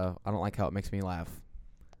 I don't like how it makes me laugh.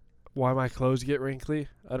 Why my clothes get wrinkly?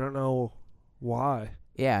 I don't know why.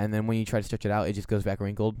 Yeah, and then when you try to stretch it out, it just goes back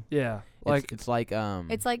wrinkled. Yeah. It's like It's like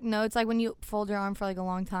it's like when you fold your arm for like a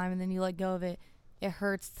long time and then you let go of it. It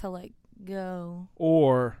hurts to let go.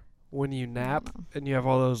 Or when you I don't nap know. and you have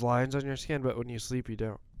all those lines on your skin, but when you sleep, you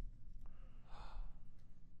don't.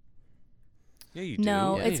 Yeah, you do.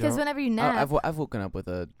 No, Yeah, it's you because don't. whenever you nap, I've woken up with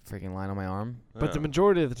a freaking line on my arm. But the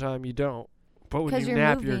majority of the time, you don't. But when 'Cause you you're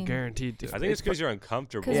nap, you're moving. guaranteed to. I think it's because you're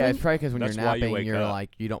uncomfortable. Cause Yeah, when- it's probably because when That's you're why you napping, wake you're up.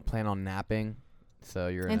 like you don't plan on napping, so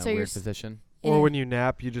you're in And a so you're weird s- position. Or Yeah. when you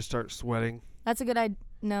nap, you just start sweating. That's a good idea.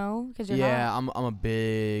 No, because you're Yeah, not. I'm a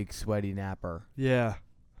big sweaty napper. Yeah,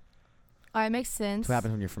 All right, makes sense. That's what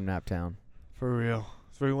happens when you're from Naptown. for real.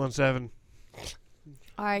 317.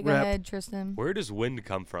 All right, go Rep. ahead, Tryston. Where does wind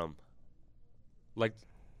come from? Like,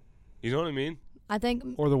 you know what I mean? I think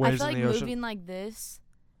Or the I waves feel like in the ocean. moving like this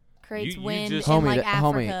creates You wind just- in Homie, like that-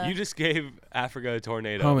 homie, Africa. You just gave Africa a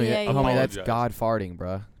tornado. Homie, Yeah, that- yeah. homie, that's Apologize. God farting,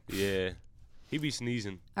 bruh. Yeah. He be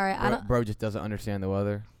sneezing. All right, Bro just doesn't understand the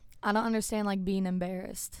weather. I don't understand like being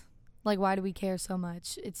embarrassed. Like, why do we care so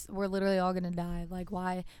much? We're literally all gonna die. Like,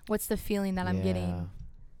 why? What's the feeling that I'm getting?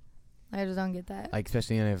 I just don't get that. Like,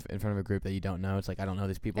 especially in front of a group that you don't know. It's like, I don't know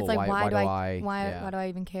these people. It's like, why do yeah. I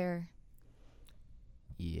even care?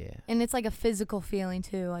 Yeah. And it's like a physical feeling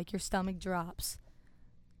too. Like your stomach drops.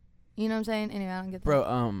 You know what I'm saying? Anyway, I don't get that.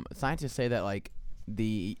 Bro, scientists say that like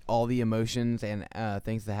all the emotions and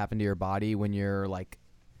things that happen to your body when you're like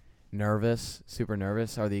nervous, super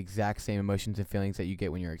nervous, are the exact same emotions and feelings that you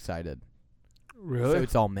get when you're excited. Really? So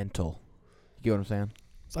it's all mental. You get what I'm saying?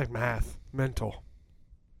 It's like math. Mental.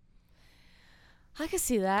 I can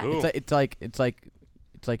see that. Cool. It's like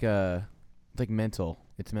mental.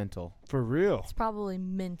 It's mental. For real. It's probably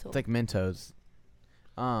mental. It's like Mentos.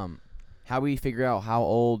 How we figure out how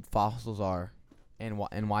old fossils are, and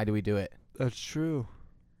why do we do it? That's true.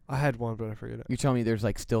 I had one, but I forget it. You're telling me there's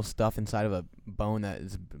like still stuff inside of a bone that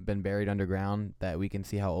has been buried underground that we can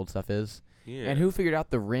see how old stuff is? Yeah. And who figured out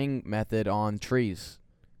the ring method on trees?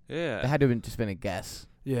 Yeah. That had to have just been a guess.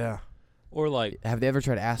 Yeah. Or like, Have they ever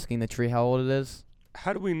tried asking the tree how old it is?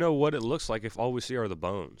 how do we know what it looks like if all we see are the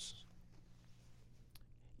bones?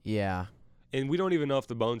 Yeah. And we don't even know if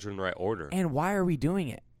the bones are in the right order. And why are we doing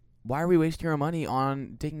it? Why are we wasting our money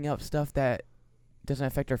on digging up stuff that doesn't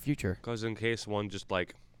affect our future? Because in case one just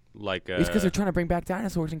like It's because they're trying to bring back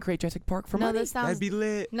dinosaurs and create Jurassic Park for no, money. this sounds that'd be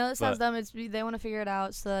lit. no, this sounds But- dumb. They want to figure it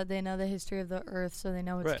out so that they know the history of the Earth, so they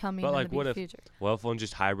know what's Right, coming but, in like, the what if- future. Well, if one's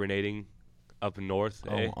just hibernating up north,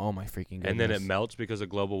 Oh my freaking goodness. and then it melts because of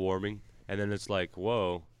global warming, and then it's like,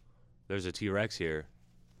 whoa, there's a T-Rex here.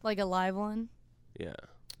 Like a live one, Yeah.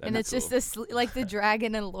 and that'd be it's just cool. this like the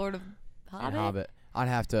dragon and Lord of And Hobbit. I'd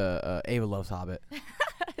have to. Ava loves Hobbit.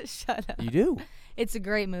 Shut up. You do. It's a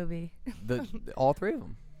great movie. All three of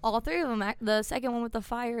them. All three of them. The second one with the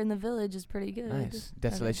fire in the village is pretty good. Nice.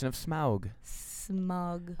 Desolation of Smaug.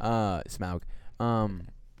 Smug. Smaug.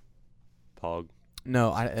 Pog.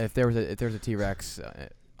 No. If there was a T-Rex,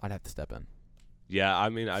 I'd have to step in. Yeah, I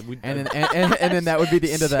mean, I would. And then that would be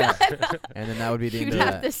the end of that. And then that would be the end You'd of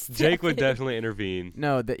have that. to step Jake would in. definitely intervene.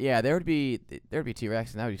 No. There would be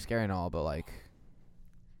T-Rex and that would be scary and all, but like.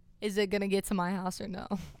 Is it gonna get to my house or no?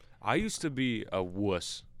 I used to be a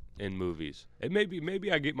wuss in movies. And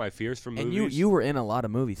maybe I get my fears from And movies. you were in a lot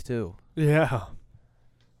of movies too. Yeah.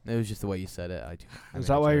 It was just the way you said it. Is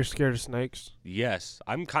that why you're scared of snakes? Yes,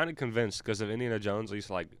 I'm kind of convinced because of Indiana Jones. I used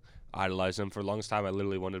to like idolize him for the longest time. I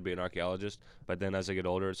literally wanted to be an archaeologist, but then as I get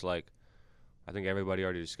older, it's like I think everybody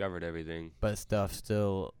already discovered everything. But stuff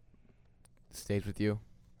still stays with you,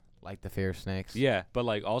 like the fear of snakes. Yeah, but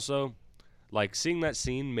like also, like seeing that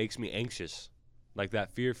scene makes me anxious, like that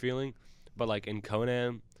fear feeling. But like in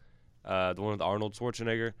Conan, the one with Arnold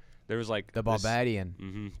Schwarzenegger, there was like The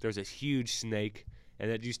Barbadian. There's this huge snake, and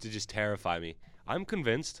that used to just terrify me. I'm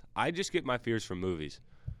convinced I just get my fears from movies.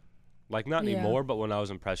 Like not Yeah. anymore, but when I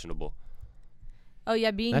was impressionable. Oh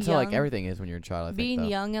yeah, being That's young. how like everything is when you're a child. I think, being though.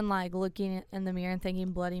 young and like looking in the mirror and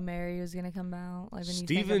thinking Bloody Mary was gonna come out. Like when you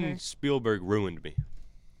think of Steven her. Spielberg ruined me.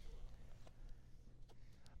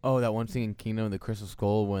 Oh, that one scene in Kingdom of the Crystal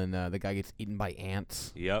Skull when the guy gets eaten by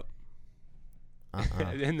ants. Yep.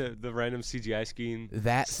 And the random CGI scheme.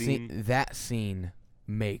 That scene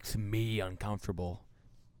makes me uncomfortable.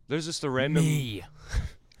 There's just a random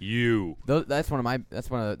you. That's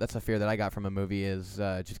a fear that I got from a movie is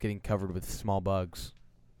just getting covered with small bugs.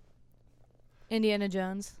 Indiana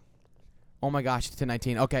Jones. Oh my gosh, it's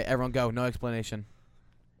 10:19. Okay, everyone go. No explanation.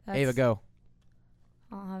 That's, Ava, go.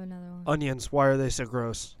 I'll have another one. Onions. Why are they so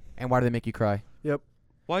gross? And why do they make you cry?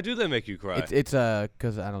 Why do they make you cry? It's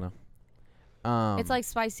 'cause I don't know. It's like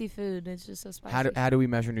spicy food. It's just so spicy. how do we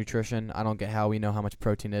measure nutrition? I don't get how we know how much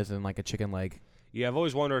protein is in like a chicken leg. Yeah, I've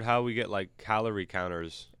always wondered how we get like calorie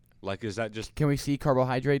counters. Like, is that just Can we see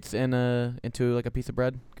carbohydrates into like a piece of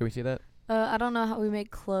bread? Can we see that? I don't know how we make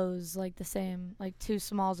clothes like the same. Like two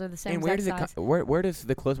smalls are the same And where exact does size. where does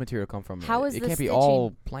the clothes material come from? How is it the can't be stitching?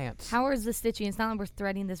 all plants. How is the stitching? It's not like we're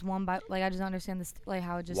threading this one by. Like I just don't understand this. Like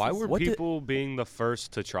how it just. why is. were What the- people being the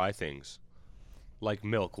first to try things? Like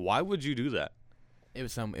milk. Why would you do that? It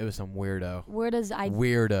was some weirdo. Where does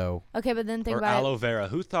Weirdo. Okay, but then think Or about aloe vera.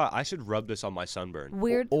 Who thought I should rub this on my sunburn? it.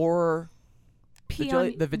 Weird. Or pee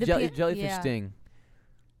jellyfish yeah. sting.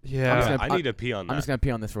 Yeah. I need to pee on that. I'm just gonna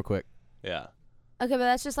pee on this real quick. Yeah. Okay, but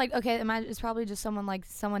that's just like, okay, it's probably just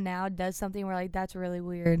someone now does something where like that's really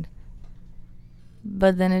weird.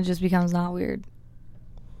 But then it just becomes not weird.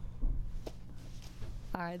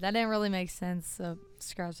 All right, that didn't really make sense, so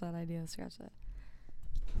scratch that idea, scratch that.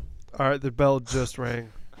 All right, the bell just rang.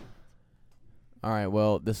 All right,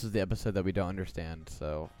 well, this is the episode that we don't understand.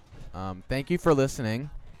 So, thank you for listening.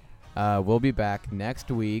 We'll be back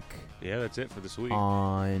next week. Yeah, that's it for this week.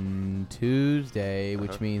 On Tuesday,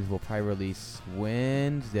 which means we'll probably release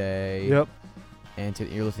Wednesday. Yep. And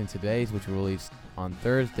you're listening to today's, which will release on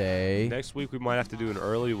Thursday. Next week we might have to do an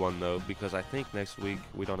early one though, because I think next week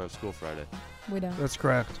we don't have school Friday. We don't. That's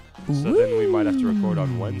correct. So then we might have to record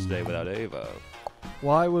on Wednesday without Ava.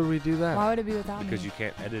 Why would we do that? Why would it be without Because me? you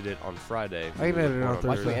can't edit it on Friday. I can edit it on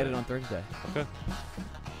Why should we Thursday. edit on Thursday? Okay.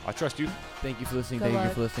 I trust you. Thank you for listening. Good Thank you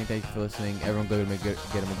luck. for listening. Thank you for listening. Everyone go to get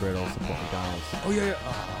a McGriddles, support McDonald's. Oh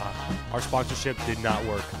yeah. Our sponsorship did not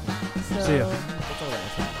work. So, See ya. We'll talk about it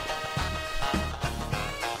next time.